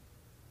it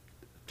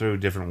through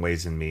different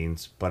ways and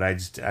means, but I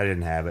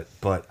didn't have it,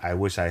 but I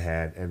wish I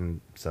had,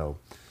 and so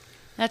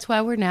That's why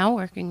we're now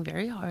working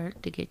very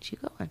hard to get you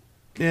going.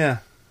 yeah.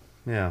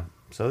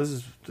 So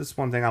this is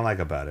one thing I like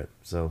about it.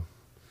 So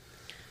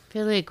I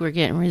feel like we're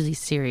getting really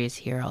serious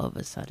here all of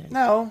a sudden.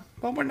 no,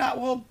 but we're not.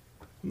 Well,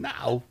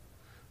 no.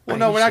 Well, Are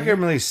no, you we're not sure?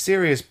 getting really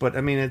serious, but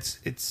I mean,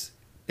 it's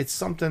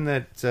something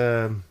that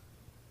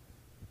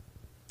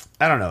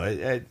I don't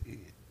know.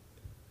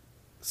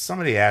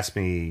 Somebody asked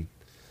me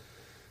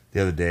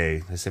the other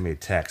day. They sent me a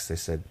text. They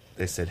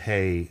said,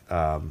 "Hey,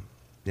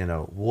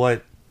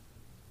 what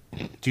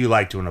do you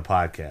like doing a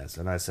podcast?"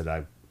 And I said,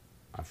 "I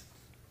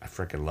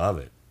freaking love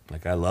it.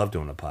 Like, I love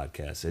doing a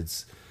podcast.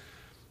 It's,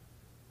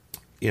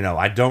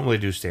 I don't really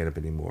do stand up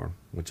anymore,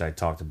 which I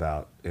talked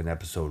about in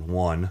episode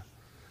 1.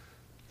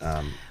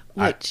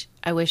 Which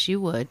I wish you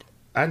would.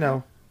 I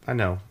know,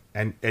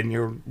 and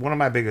you're one of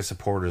my biggest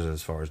supporters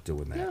as far as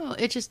doing that. No,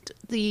 it's just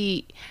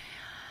the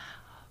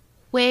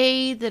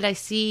way that I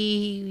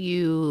see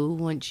you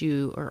once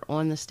you are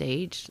on the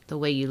stage, the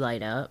way you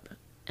light up,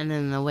 and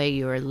then the way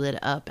you are lit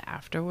up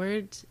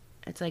afterwards.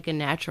 It's like a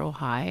natural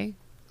high,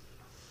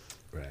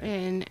 Right.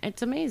 and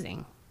it's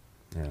amazing.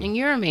 Yeah. And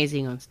you're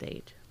amazing on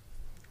stage.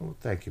 Well,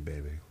 thank you,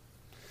 baby.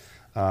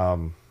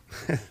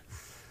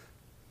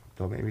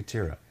 Don't make me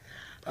tear up.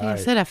 Like I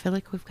said, I feel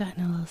like we've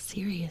gotten a little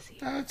serious here.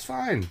 No, it's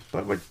fine,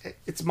 but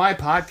it's my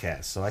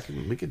podcast, so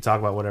we can talk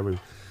about whatever.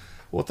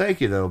 Well, thank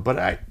you though, but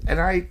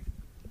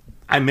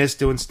I miss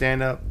doing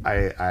stand up.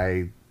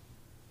 I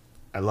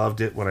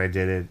loved it when I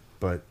did it,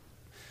 but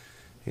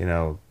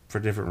for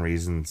different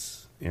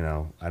reasons,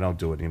 I don't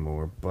do it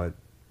anymore. But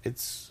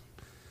it's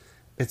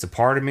a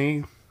part of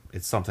me.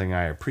 It's something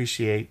I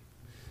appreciate.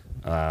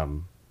 I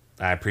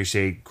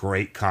appreciate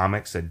great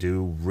comics that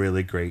do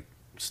really great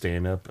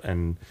stand up,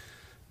 and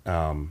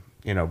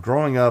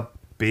growing up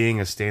being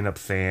a stand up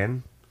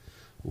fan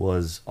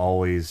was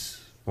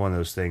always one of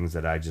those things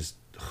that I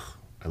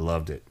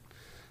loved it.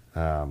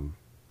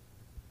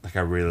 Like,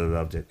 I really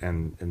loved it,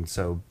 and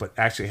so, but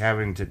actually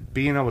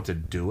being able to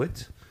do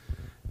it,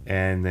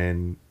 and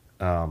then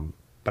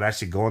but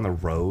actually go on the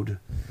road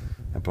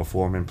and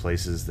perform in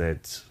places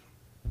that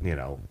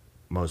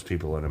most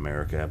people in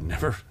America have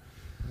never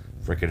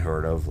freaking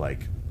heard of,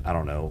 like, I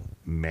don't know,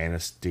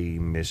 Manistee,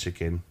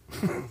 Michigan.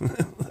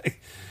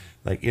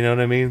 like, you know what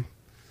I mean?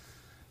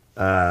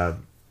 And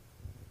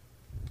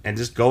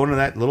just going to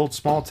that little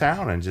small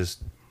town and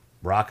just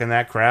rocking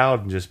that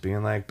crowd and just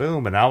being like,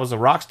 boom, and I was a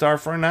rock star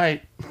for a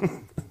night.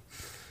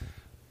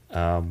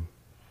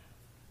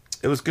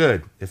 It was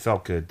good. It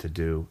felt good to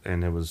do,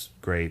 and it was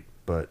great,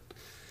 but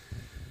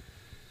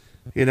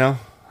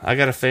I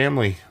got a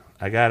family.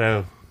 I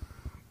gotta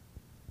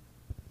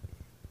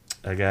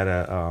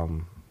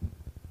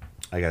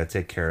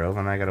take care of,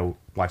 and I gotta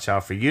watch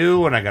out for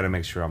you, and I gotta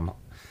make sure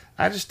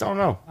I just don't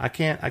know. I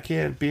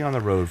can't be on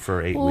the road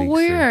for 8 Well, weeks.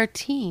 we're a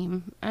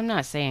team. I'm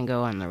not saying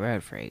go on the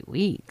road for 8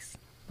 weeks,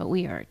 but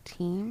we are a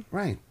team.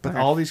 Right. But We're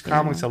all a these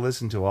comics I family.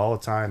 listen to all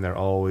the time, they're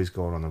always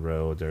going on the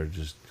road. They're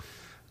just,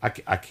 I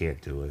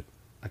can't do it.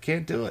 I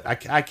can't do it. I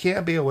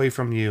can't be away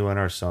from you and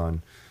our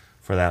son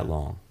for that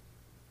long.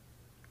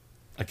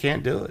 I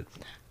can't do it.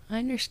 I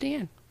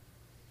understand.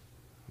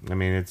 I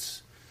mean,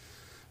 it's,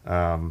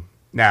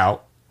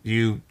 now,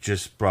 you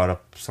just brought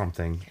up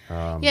something.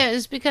 Yeah,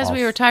 it's because we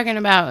off- were talking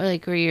about,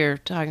 like, we were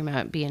talking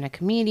about being a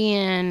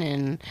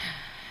comedian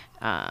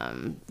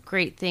and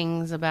great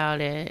things about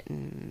it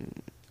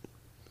and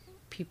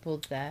people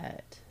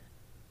that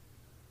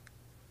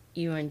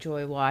you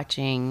enjoy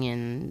watching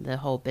and the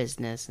whole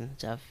business and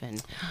stuff.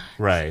 And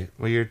Right.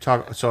 Well, you're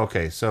talking, so,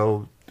 okay,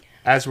 so,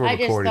 as we're I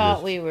just recording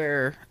thought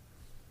this.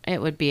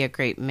 it would be a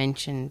great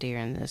mention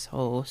during this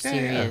whole Yeah,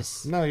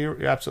 serious. No,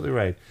 you're absolutely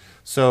right.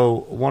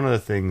 So one of the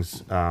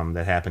things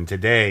that happened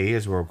today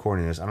as we're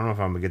recording this, I don't know if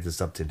I'm going to get this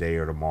up today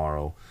or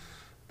tomorrow,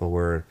 but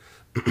we're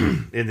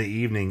in the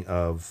evening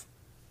of,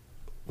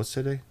 what's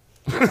today?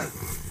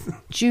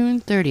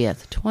 June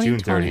 30th, 2020. June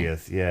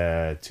 30th.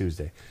 Yeah,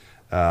 Tuesday.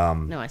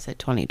 No, I said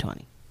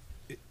 2020.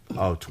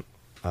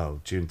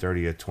 June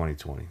 30th,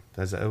 2020.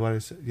 That's what I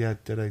said? Yeah,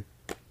 did I?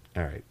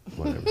 All right,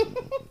 whatever.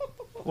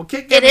 Well,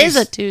 It is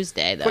a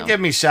Tuesday, though. Quit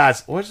giving me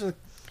shots. What's the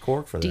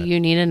cork for that? Do you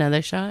need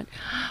another shot?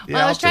 Yeah, Well,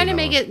 I I'll was trying to take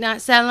make another it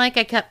not sound like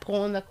I kept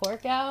pulling the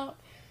cork out.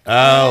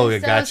 Oh, you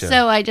So- gotcha.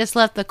 So I just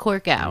left the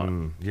cork out.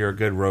 You're a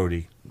good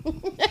roadie.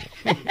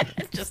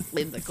 Just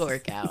leave the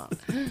cork out.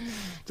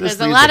 Just Because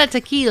a leave lot the- of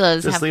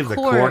tequilas Just have leave the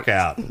cork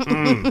out.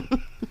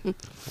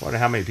 Wonder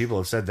how many people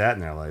have said that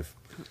in their life.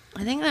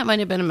 I think that might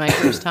have been my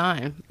first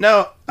time.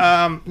 No.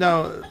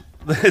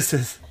 This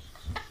is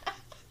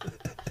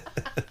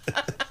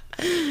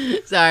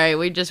Sorry,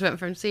 we just went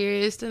from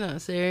serious to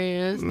not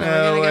serious.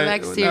 Now we're gonna go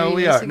back serious. no,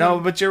 we are again. no,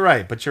 but you're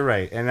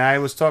right. And I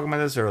was talking about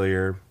this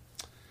earlier.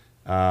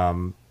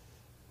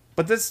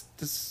 But this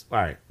all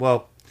right.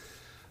 Well,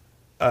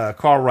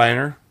 Carl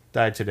Reiner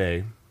died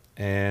today,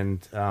 and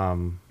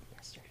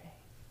Yesterday.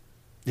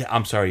 yeah,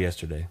 I'm sorry,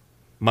 yesterday,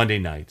 Monday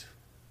night.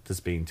 this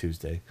being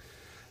Tuesday.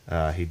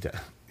 He died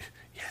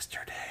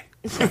yesterday.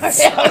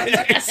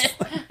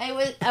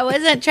 I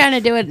wasn't trying to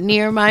do it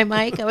near my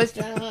mic. I was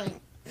trying to like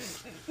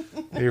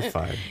You're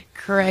fine.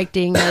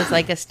 correcting as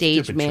like a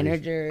stage Stupid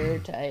manager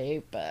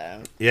type.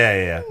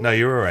 Yeah. No,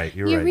 you were right.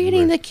 You're right.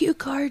 reading the cue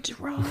cards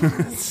wrong.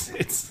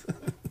 It's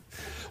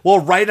well,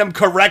 write them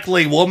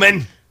correctly,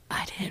 woman.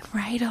 I didn't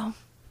write them.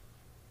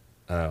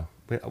 Oh,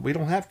 we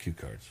don't have cue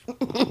cards.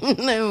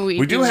 No,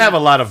 We do have a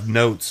lot of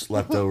notes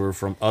left over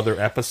from other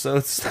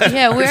episodes.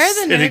 Yeah, where are the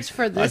sitting notes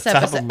for this on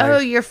top of episode? my- Oh,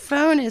 your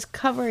phone is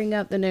covering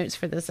up the notes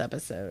for this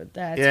episode.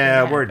 That's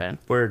yeah, what we're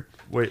happened.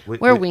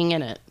 we're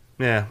Winging it.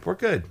 Yeah, we're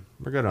good.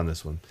 We're good on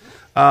this one.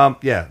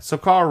 Yeah, so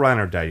Carl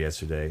Reiner died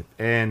yesterday.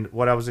 And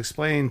what I was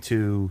explaining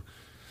to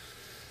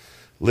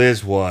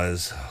Liz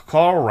was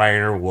Carl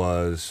Reiner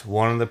was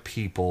one of the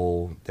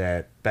people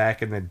that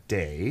back in the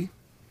day,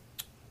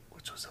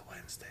 which was a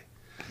Wednesday,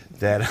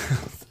 that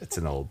that's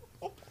an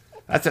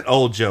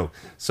old joke.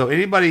 So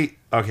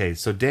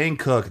so Dane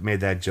Cook made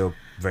that joke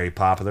very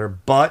popular,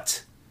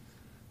 but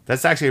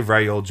that's actually a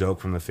very old joke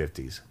from the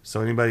 50s.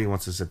 So anybody who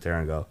wants to sit there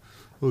and go,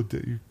 "Oh,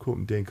 you're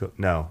quoting Dane Cook."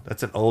 No,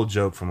 that's an old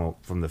joke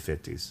from the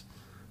 50s.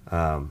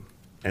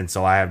 And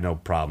so I have no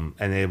problem.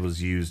 And it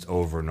was used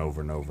over and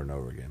over and over and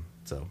over again.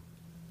 So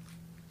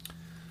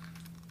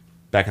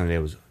back in the day,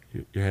 it was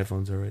your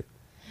headphones all right?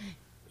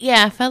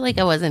 Yeah, I felt like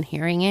I wasn't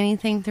hearing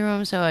anything through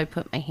them, so I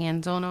put my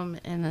hands on them,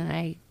 and then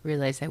I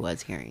realized I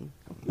was hearing.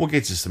 We'll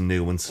get you some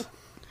new ones.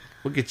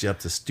 We'll get you up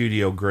to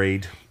studio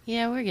grade.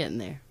 Yeah, we're getting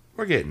there.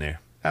 We're getting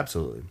there.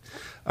 Absolutely.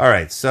 All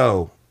right.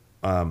 So,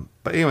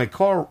 but anyway,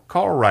 Carl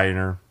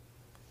Reiner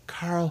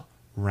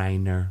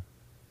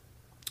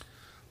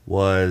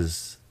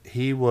was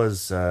one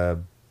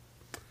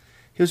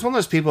of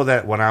those people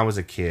that when I was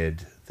a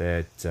kid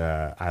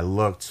that I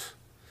looked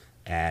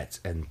at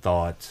and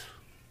thought,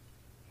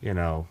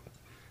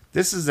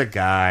 this is a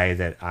guy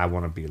that I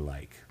want to be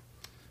like.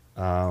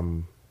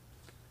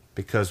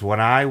 Because when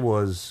I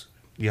was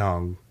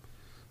young,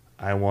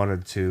 I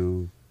wanted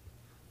to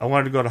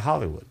go to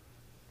Hollywood.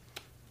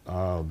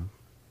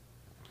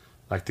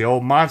 Like the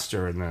old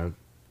monster in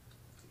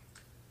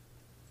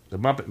the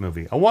Muppet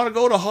movie. I want to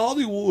go to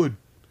Hollywood.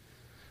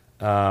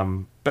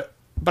 But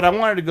I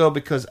wanted to go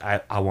because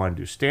I wanted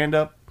to do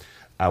stand-up.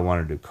 I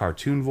wanted to do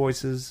cartoon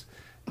voices.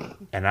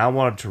 And I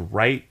wanted to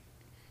write,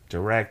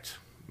 direct,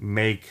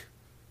 make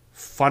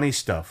funny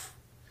stuff.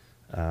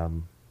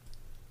 And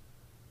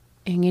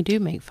you do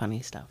make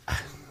funny stuff.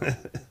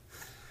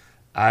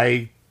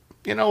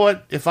 You know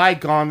what? If I'd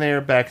gone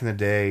there back in the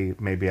day,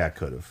 maybe I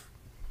could have.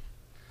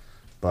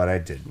 But I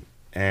didn't.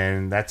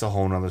 And that's a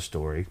whole nother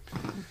story.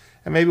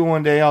 And maybe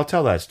one day I'll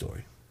tell that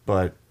story.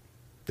 But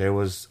there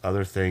was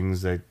other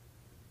things that,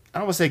 I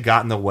don't want to say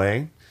got in the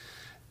way.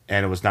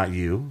 And it was not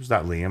you. It was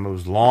not Liam. It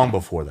was long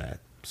before that.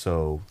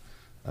 So.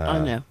 I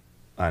know.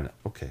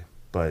 Okay.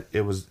 But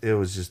it was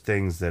just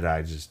things that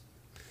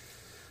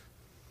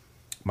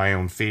my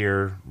own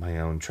fear, my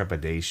own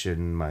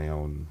trepidation, my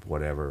own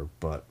whatever.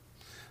 But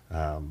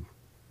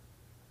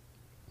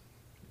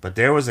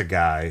there was a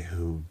guy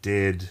who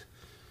did.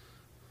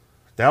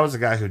 That was a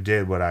guy who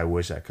did what I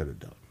wish I could have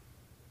done.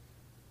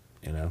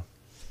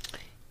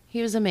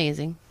 He was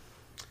amazing.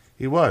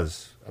 He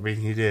was. I mean,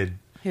 he did.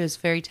 He was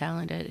very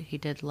talented. He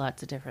did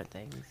lots of different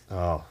things.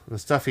 Oh, the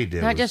stuff he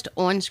did. Not just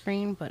on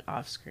screen, but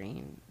off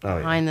screen,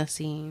 behind the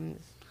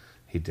scenes.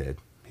 He did.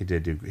 He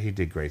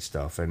did great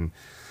stuff.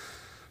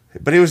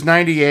 But he was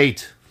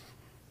 98.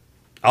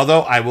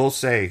 Although I will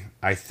say,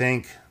 I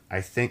think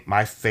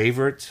my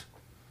favorite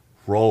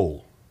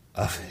role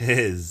of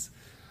his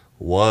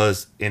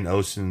was in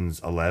Ocean's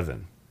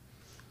 11.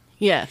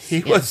 Yes.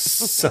 He was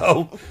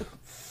so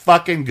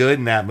fucking good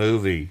in that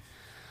movie.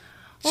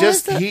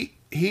 What's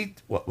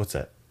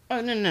that?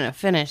 Oh, no.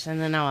 Finish, and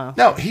then I'll...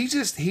 No,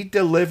 he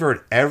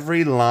delivered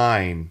every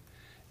line.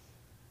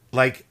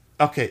 Like,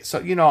 okay, so,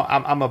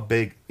 I'm a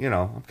big,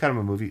 I'm kind of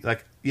a movie,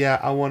 like, yeah,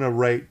 I want to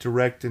write,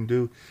 direct, and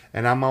do,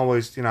 and I'm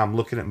always, I'm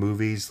looking at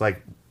movies,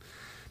 like,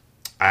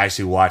 I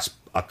actually watched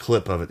a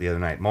clip of it the other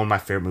night. One of my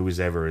favorite movies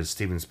ever is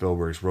Steven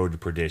Spielberg's Road to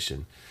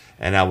Perdition,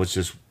 and I was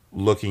just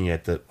looking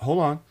at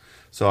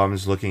so I'm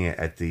just looking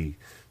at the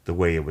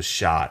way it was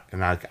shot,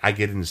 and I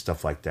get into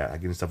stuff like that. I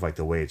get into stuff like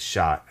the way it's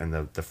shot and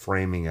the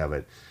framing of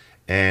it.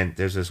 And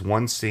there's this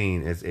one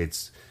scene.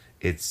 It's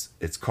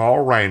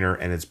Carl Reiner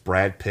and it's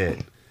Brad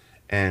Pitt,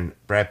 and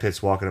Brad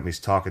Pitt's walking up. He's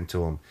talking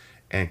to him,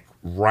 and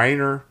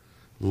Reiner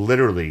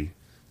literally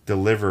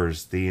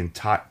delivers the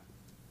entire.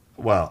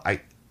 Well,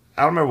 I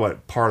don't remember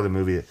what part of the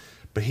movie,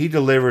 but he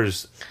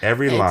delivers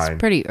every line. It's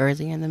pretty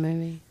early in the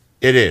movie.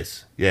 It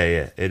is,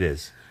 yeah, it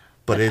is.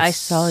 But I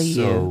saw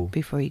you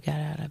before you got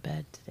out of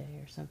bed today,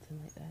 or something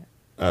like that.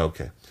 Oh,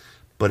 okay.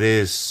 But it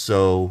is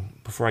so.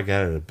 Before I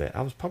got out of bed,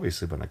 I was probably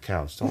asleep on the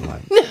couch. Don't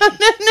lie.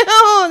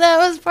 No, that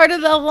was part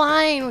of the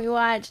line we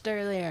watched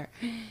earlier.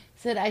 It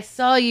said, I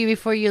saw you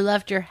before you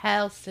left your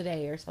house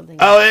today, or something.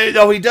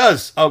 Oh, he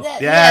does. Oh,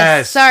 yes.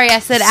 Yes. Sorry, I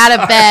said out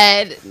of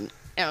bed. You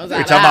were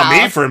talking about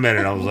me for a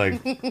minute. I was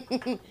like,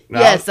 no,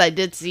 yes, I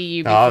did see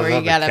you before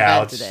you got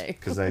out of bed today.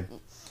 Because I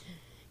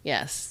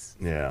Yes.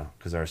 Yeah,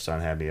 because our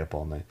son had me up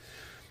all night.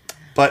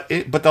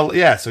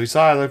 So we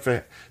saw I Live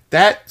for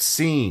that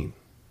scene,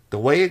 the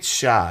way it's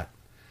shot,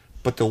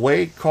 but the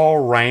way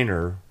Carl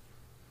Reiner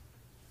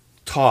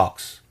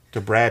talks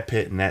to Brad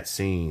Pitt in that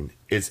scene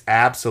is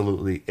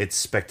it's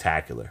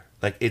spectacular.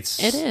 Like It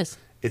is.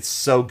 It's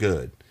so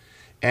good.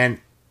 And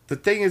the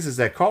thing is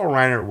that Carl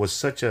Reiner was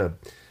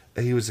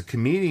he was a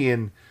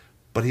comedian,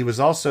 but he was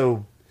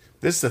also,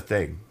 this is the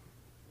thing.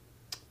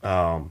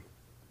 A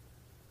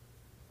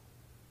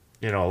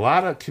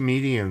lot of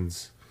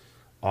comedians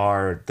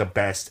are the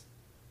best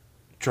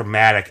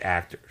dramatic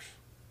actors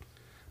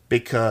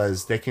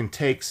because they can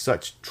take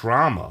such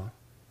drama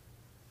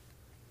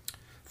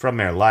from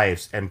their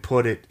lives and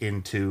put it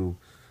into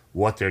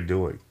what they're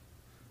doing.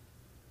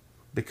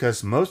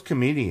 Because most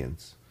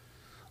comedians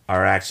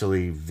are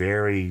actually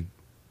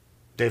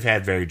they've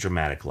had very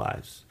dramatic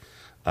lives.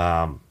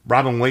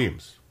 Robin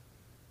Williams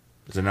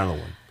is another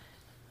one.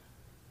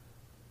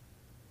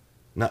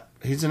 No,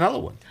 he's another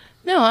one.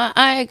 No,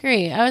 I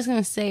agree. I was going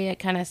to say it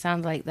kind of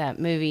sounds like that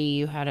movie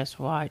you had us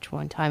watch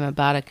one time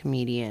about a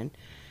comedian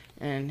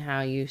and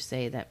how you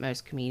say that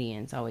most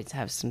comedians always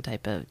have some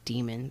type of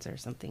demons or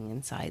something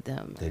inside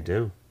them. They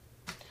do.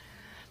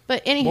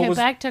 But anywho,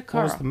 back to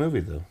Carl. What was the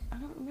movie, though? I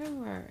don't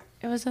remember.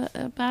 It was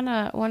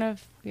about one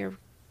of your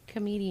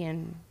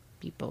comedian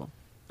people.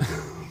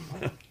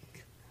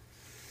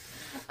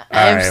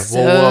 I'm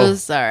so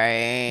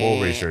sorry.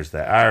 We'll research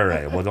that. All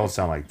right. Well, don't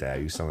sound like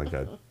that. You sound like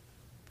a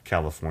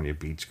California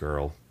beach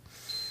girl.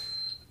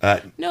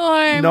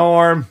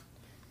 Norm,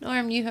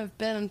 you have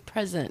been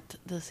present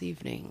this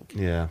evening.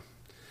 Yeah.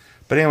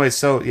 But anyway,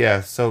 so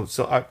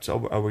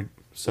are we?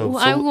 Salute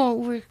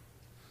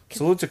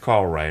to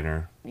Carl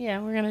Reiner. Yeah,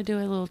 we're gonna do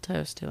a little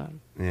toast to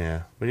him.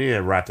 Yeah, we need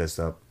to wrap this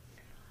up.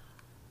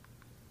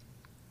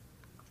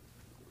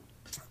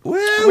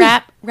 Woo!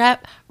 Wrap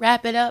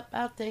it up.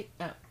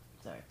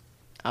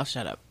 I'll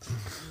shut up.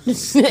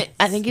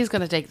 I think he's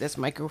gonna take this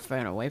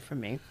microphone away from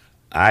me.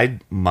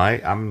 I'm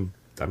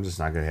just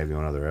not gonna have you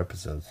on other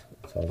episodes.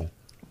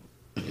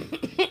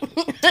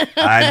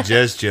 I'm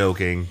just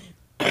joking.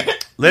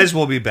 Liz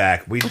will be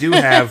back. We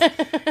have.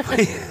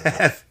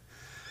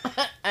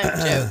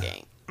 I'm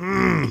joking.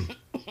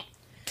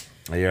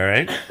 Are you all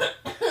right?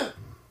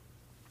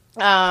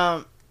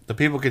 The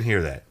people can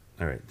hear that.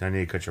 All right. I need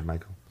to cut your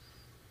mic off.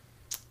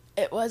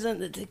 It wasn't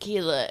the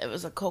tequila. It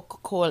was a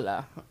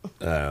Coca-Cola.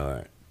 All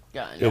right.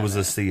 It was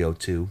the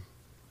CO2.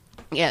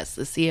 Yes,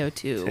 the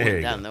CO2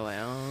 went down the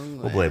long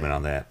way. We'll blame it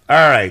on that.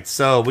 All right.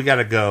 So we got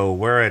to go.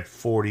 We're at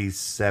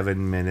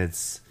 47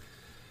 minutes.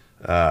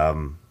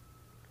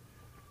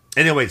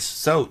 Anyways,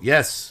 so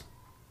yes.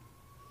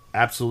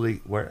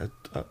 Absolutely.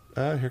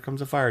 Here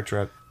comes a fire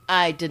truck.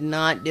 I did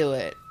not do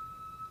it.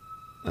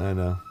 I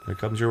know. Here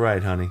comes your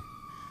ride, honey.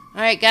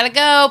 All right, gotta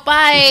go.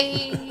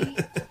 Bye.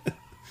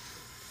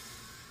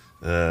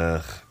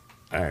 All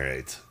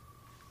right.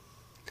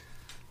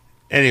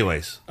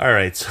 Anyways, all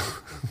right. So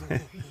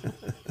I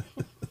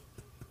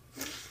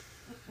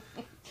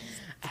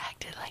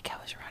acted like I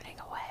was running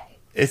away.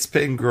 It's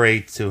been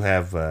great to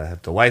have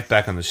the wife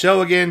back on the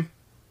show again.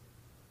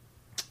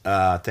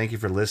 Thank you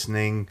for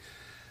listening.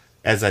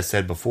 As I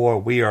said before,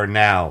 we are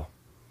now.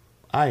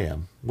 I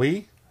am.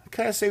 We?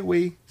 Can I say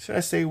we? Should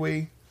I say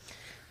we?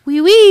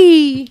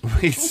 Wee.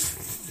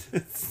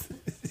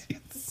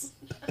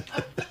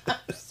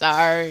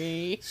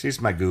 Sorry. She's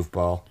my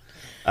goofball.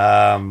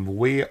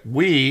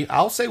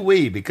 I'll say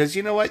we because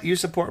you know what? You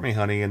support me,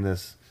 honey, in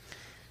this.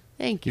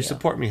 Thank you. You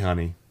support me,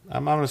 honey.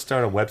 I'm going to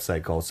start a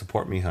website called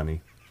Support Me,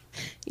 Honey.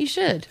 You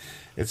should.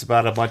 It's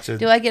about a bunch of...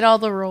 Do I get all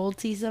the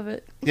royalties of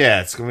it? Yeah,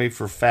 it's going to be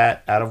for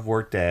fat,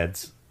 out-of-work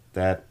dads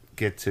that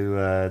get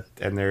to,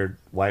 and their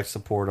wife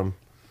support them.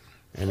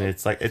 And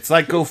it's like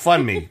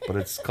GoFundMe, but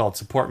it's called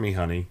Support Me,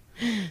 Honey.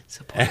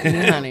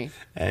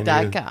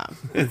 SupportMeHoney.com.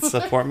 It's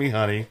Support Me,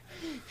 Honey.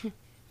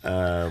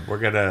 We're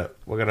gonna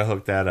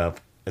hook that up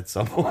at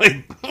some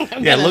point.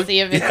 See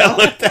if it's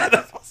look that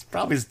up. It's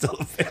probably still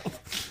available.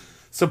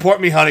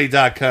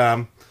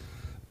 SupportMeHoney.com.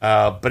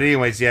 But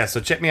anyways, yeah. So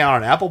check me out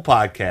on Apple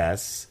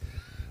Podcasts.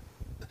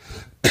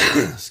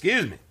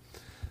 Excuse me.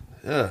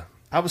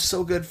 I was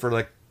so good for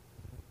like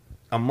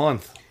a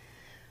month.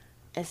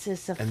 It says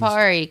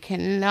Safari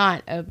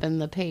cannot open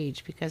the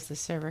page because the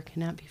server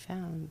cannot be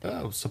found.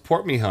 Oh,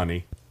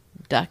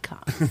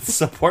 SupportMeHoney.com.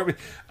 Support me.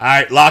 All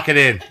right, lock it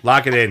in.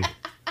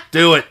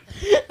 Do it.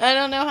 I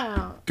don't know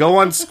how. Go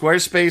on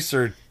Squarespace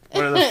or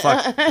whatever the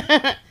fuck.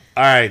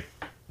 All right.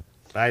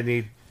 All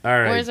right.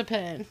 Where's a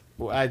pen?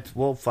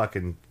 We'll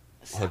fucking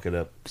hook it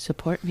up.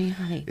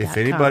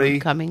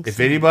 SupportMeHoney.com. If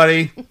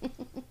anybody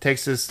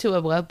takes this to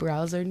a web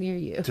browser near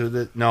you. If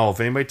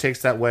anybody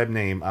takes that web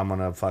name, I'm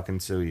gonna fucking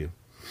sue you.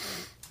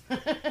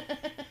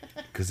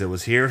 Because it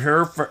was heard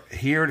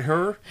here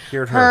first.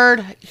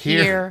 Heard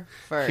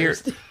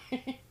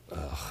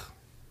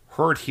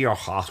here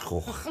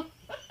Hospital.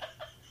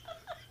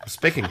 I'm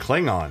speaking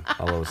Klingon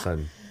all of a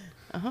sudden.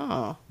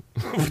 Oh.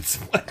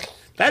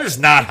 That is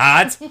not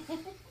hot.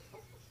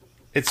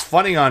 It's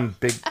funny on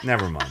big...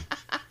 Never mind.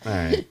 All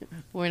right.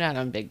 We're not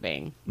on Big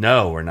Bang.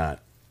 No, we're not.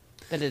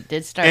 But it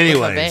did start with a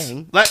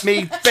bang. Let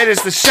me finish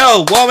the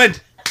show, woman.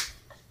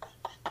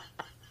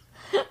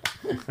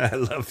 I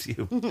love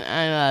you.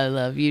 I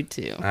love you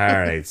too. All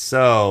right.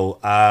 So,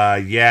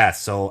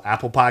 so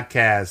Apple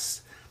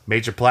Podcasts,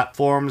 major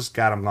platforms,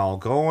 got them all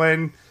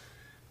going.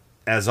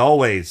 As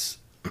always.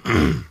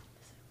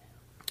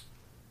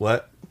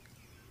 What?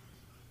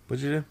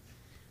 What'd you do?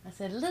 I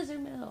said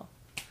Lizard Mill.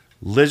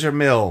 Lizard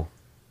Mill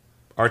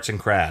Arts and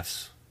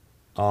Crafts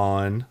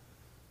on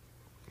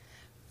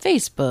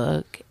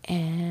Facebook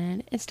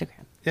and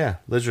Instagram. Yeah,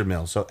 Lizard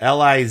Mill. So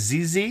Lizz.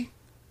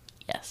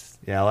 Yes.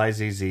 Yeah,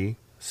 Lizz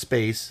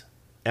space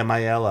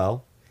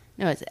Mill.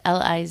 No, it's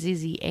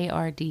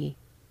Lizzard.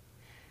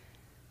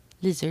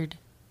 Lizard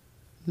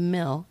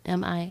Mill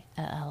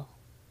Mill.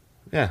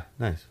 Yeah,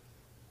 nice.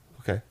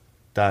 Okay.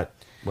 Dot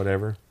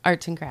whatever.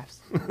 Arts and crafts.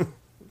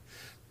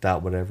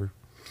 Dot whatever.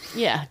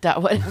 Yeah,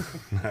 dot whatever.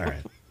 All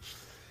right.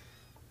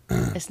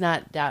 It's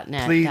not dot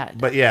net. Please,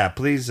 but yeah,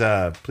 please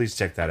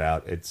check that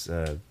out. It's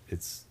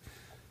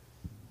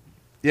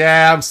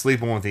yeah, I'm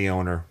sleeping with the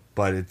owner,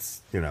 but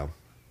it's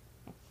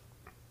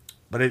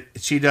but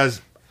she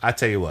does. I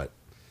tell you what,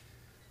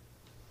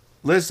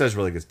 Liz does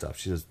really good stuff.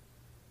 She does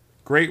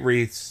great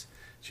wreaths.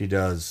 She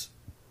does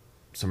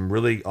some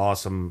really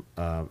awesome.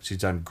 She's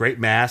done great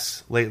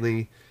masks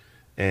lately,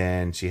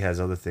 and she has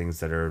other things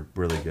that are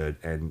really good.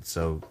 And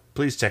so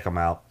please check them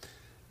out,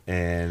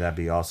 and that'd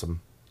be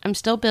awesome. I'm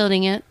still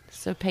building it,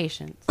 so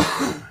patience.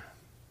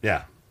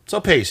 Yeah. So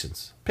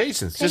patience,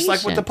 just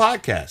like with the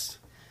podcast.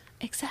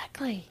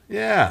 Exactly.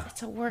 Yeah.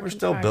 It's a work. We're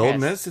still building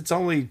this. It's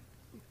only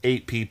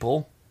 8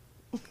 people.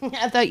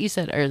 I thought you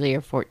said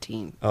earlier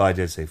 14. Oh, I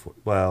did say 4.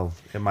 Well,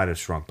 it might have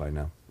shrunk by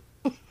now.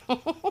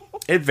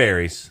 It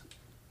varies.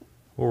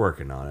 We're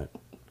working on it.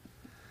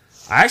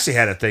 I actually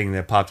had a thing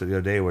that popped up the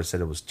other day where it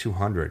said it was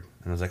 200.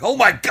 And I was like, oh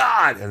my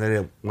God! And then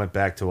it went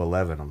back to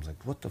 11. I was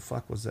like, what the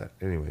fuck was that?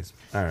 Anyways,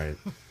 all right.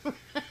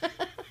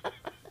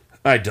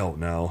 I don't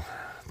know.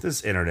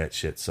 This internet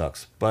shit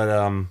sucks. But,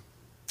 all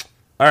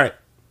right.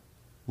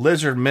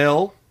 Lizard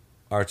Mill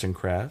Arts and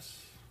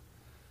Crafts.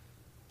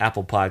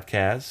 Apple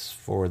Podcasts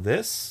for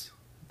this.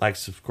 Like,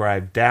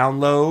 subscribe,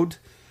 download.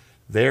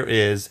 There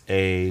is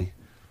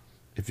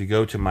if you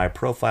go to my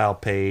profile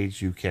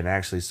page, you can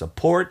actually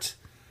support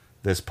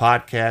this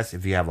podcast.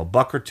 If you have a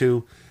buck or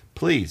two,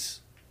 please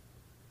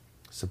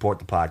support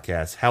the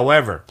podcast.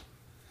 However,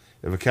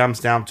 if it comes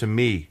down to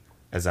me,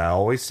 as I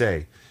always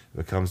say,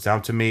 if it comes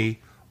down to me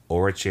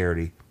or a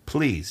charity,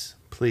 please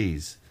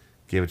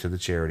give it to the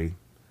charity.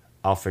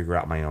 I'll figure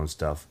out my own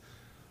stuff.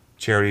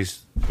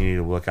 Charities you need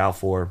to look out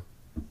for.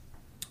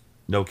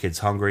 No Kids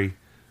Hungry,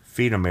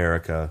 Feed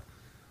America,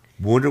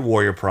 Wounded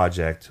Warrior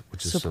Project,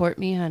 which is Support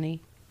Me,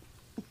 Honey.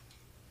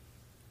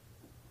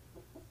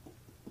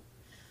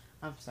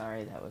 I'm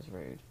sorry, that was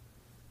rude.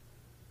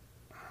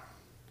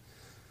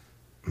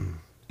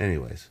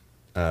 Anyways,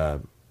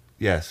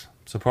 yes,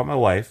 support my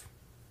wife,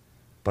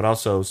 but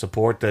also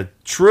support the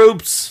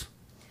troops.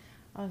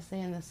 I was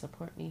saying the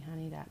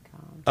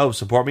supportmehoney.com. Oh,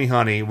 support me,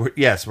 honey. We're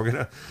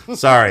gonna.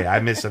 Sorry, I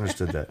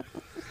misunderstood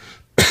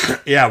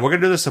that. Yeah, we're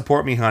gonna do the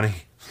support me, honey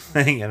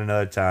thing at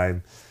another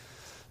time.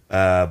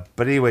 But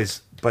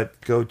anyways,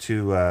 go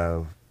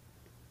to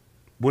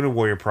Wounded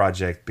Warrior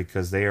Project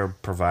because they are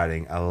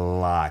providing a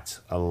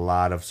lot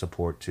of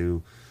support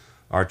to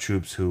our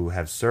troops who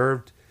have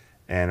served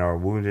and are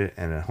wounded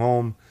and at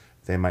home.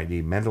 They might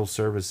need mental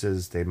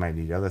services. They might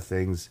need other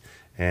things,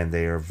 and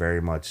they are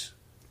very much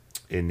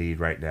in need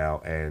right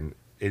now. And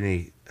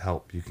any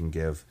help you can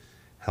give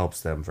helps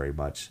them very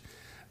much.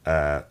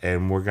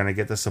 And we're gonna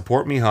get the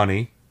Support Me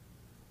Honey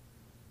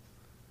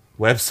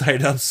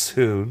website up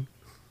soon.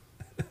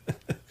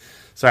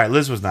 Sorry,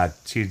 Liz was not.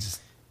 She just.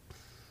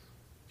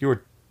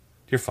 You're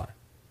fine.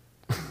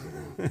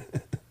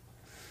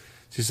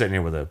 She's sitting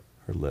here with her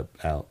lip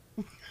out.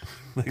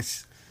 Like,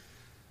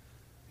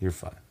 you're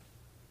fine.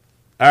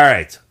 All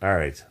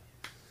right.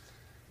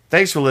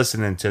 Thanks for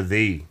listening to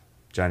the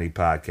Johnny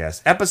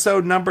Podcast.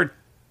 Episode number,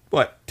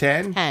 what,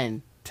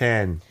 10?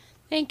 10.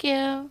 Thank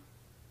you.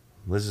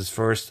 Liz's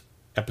first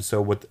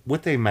episode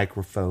with a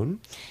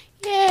microphone.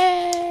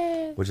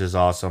 Yay! Which is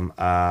awesome.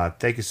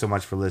 Thank you so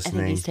much for I listening.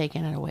 think he's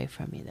taking it away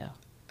from me, though.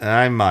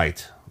 I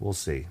might. We'll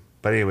see.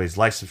 But anyways,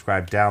 like,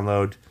 subscribe,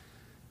 download,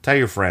 tell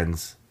your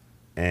friends,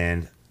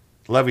 and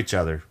love each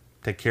other.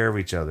 Take care of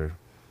each other.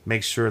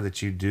 Make sure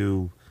that you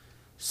do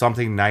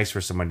something nice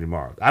for somebody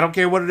tomorrow. I don't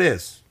care what it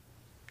is.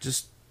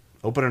 Just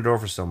open a door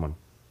for someone.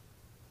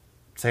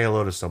 Say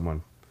hello to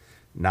someone.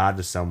 Nod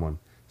to someone.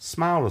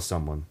 Smile to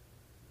someone.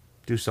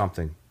 Do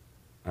something.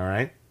 All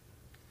right?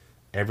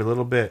 Every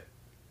little bit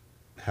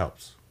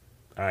helps.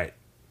 All right.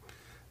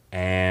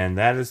 And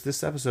that is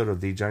this episode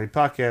of the Johnny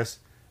Podcast.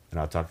 And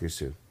I'll talk to you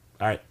soon.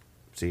 All right.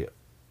 See you.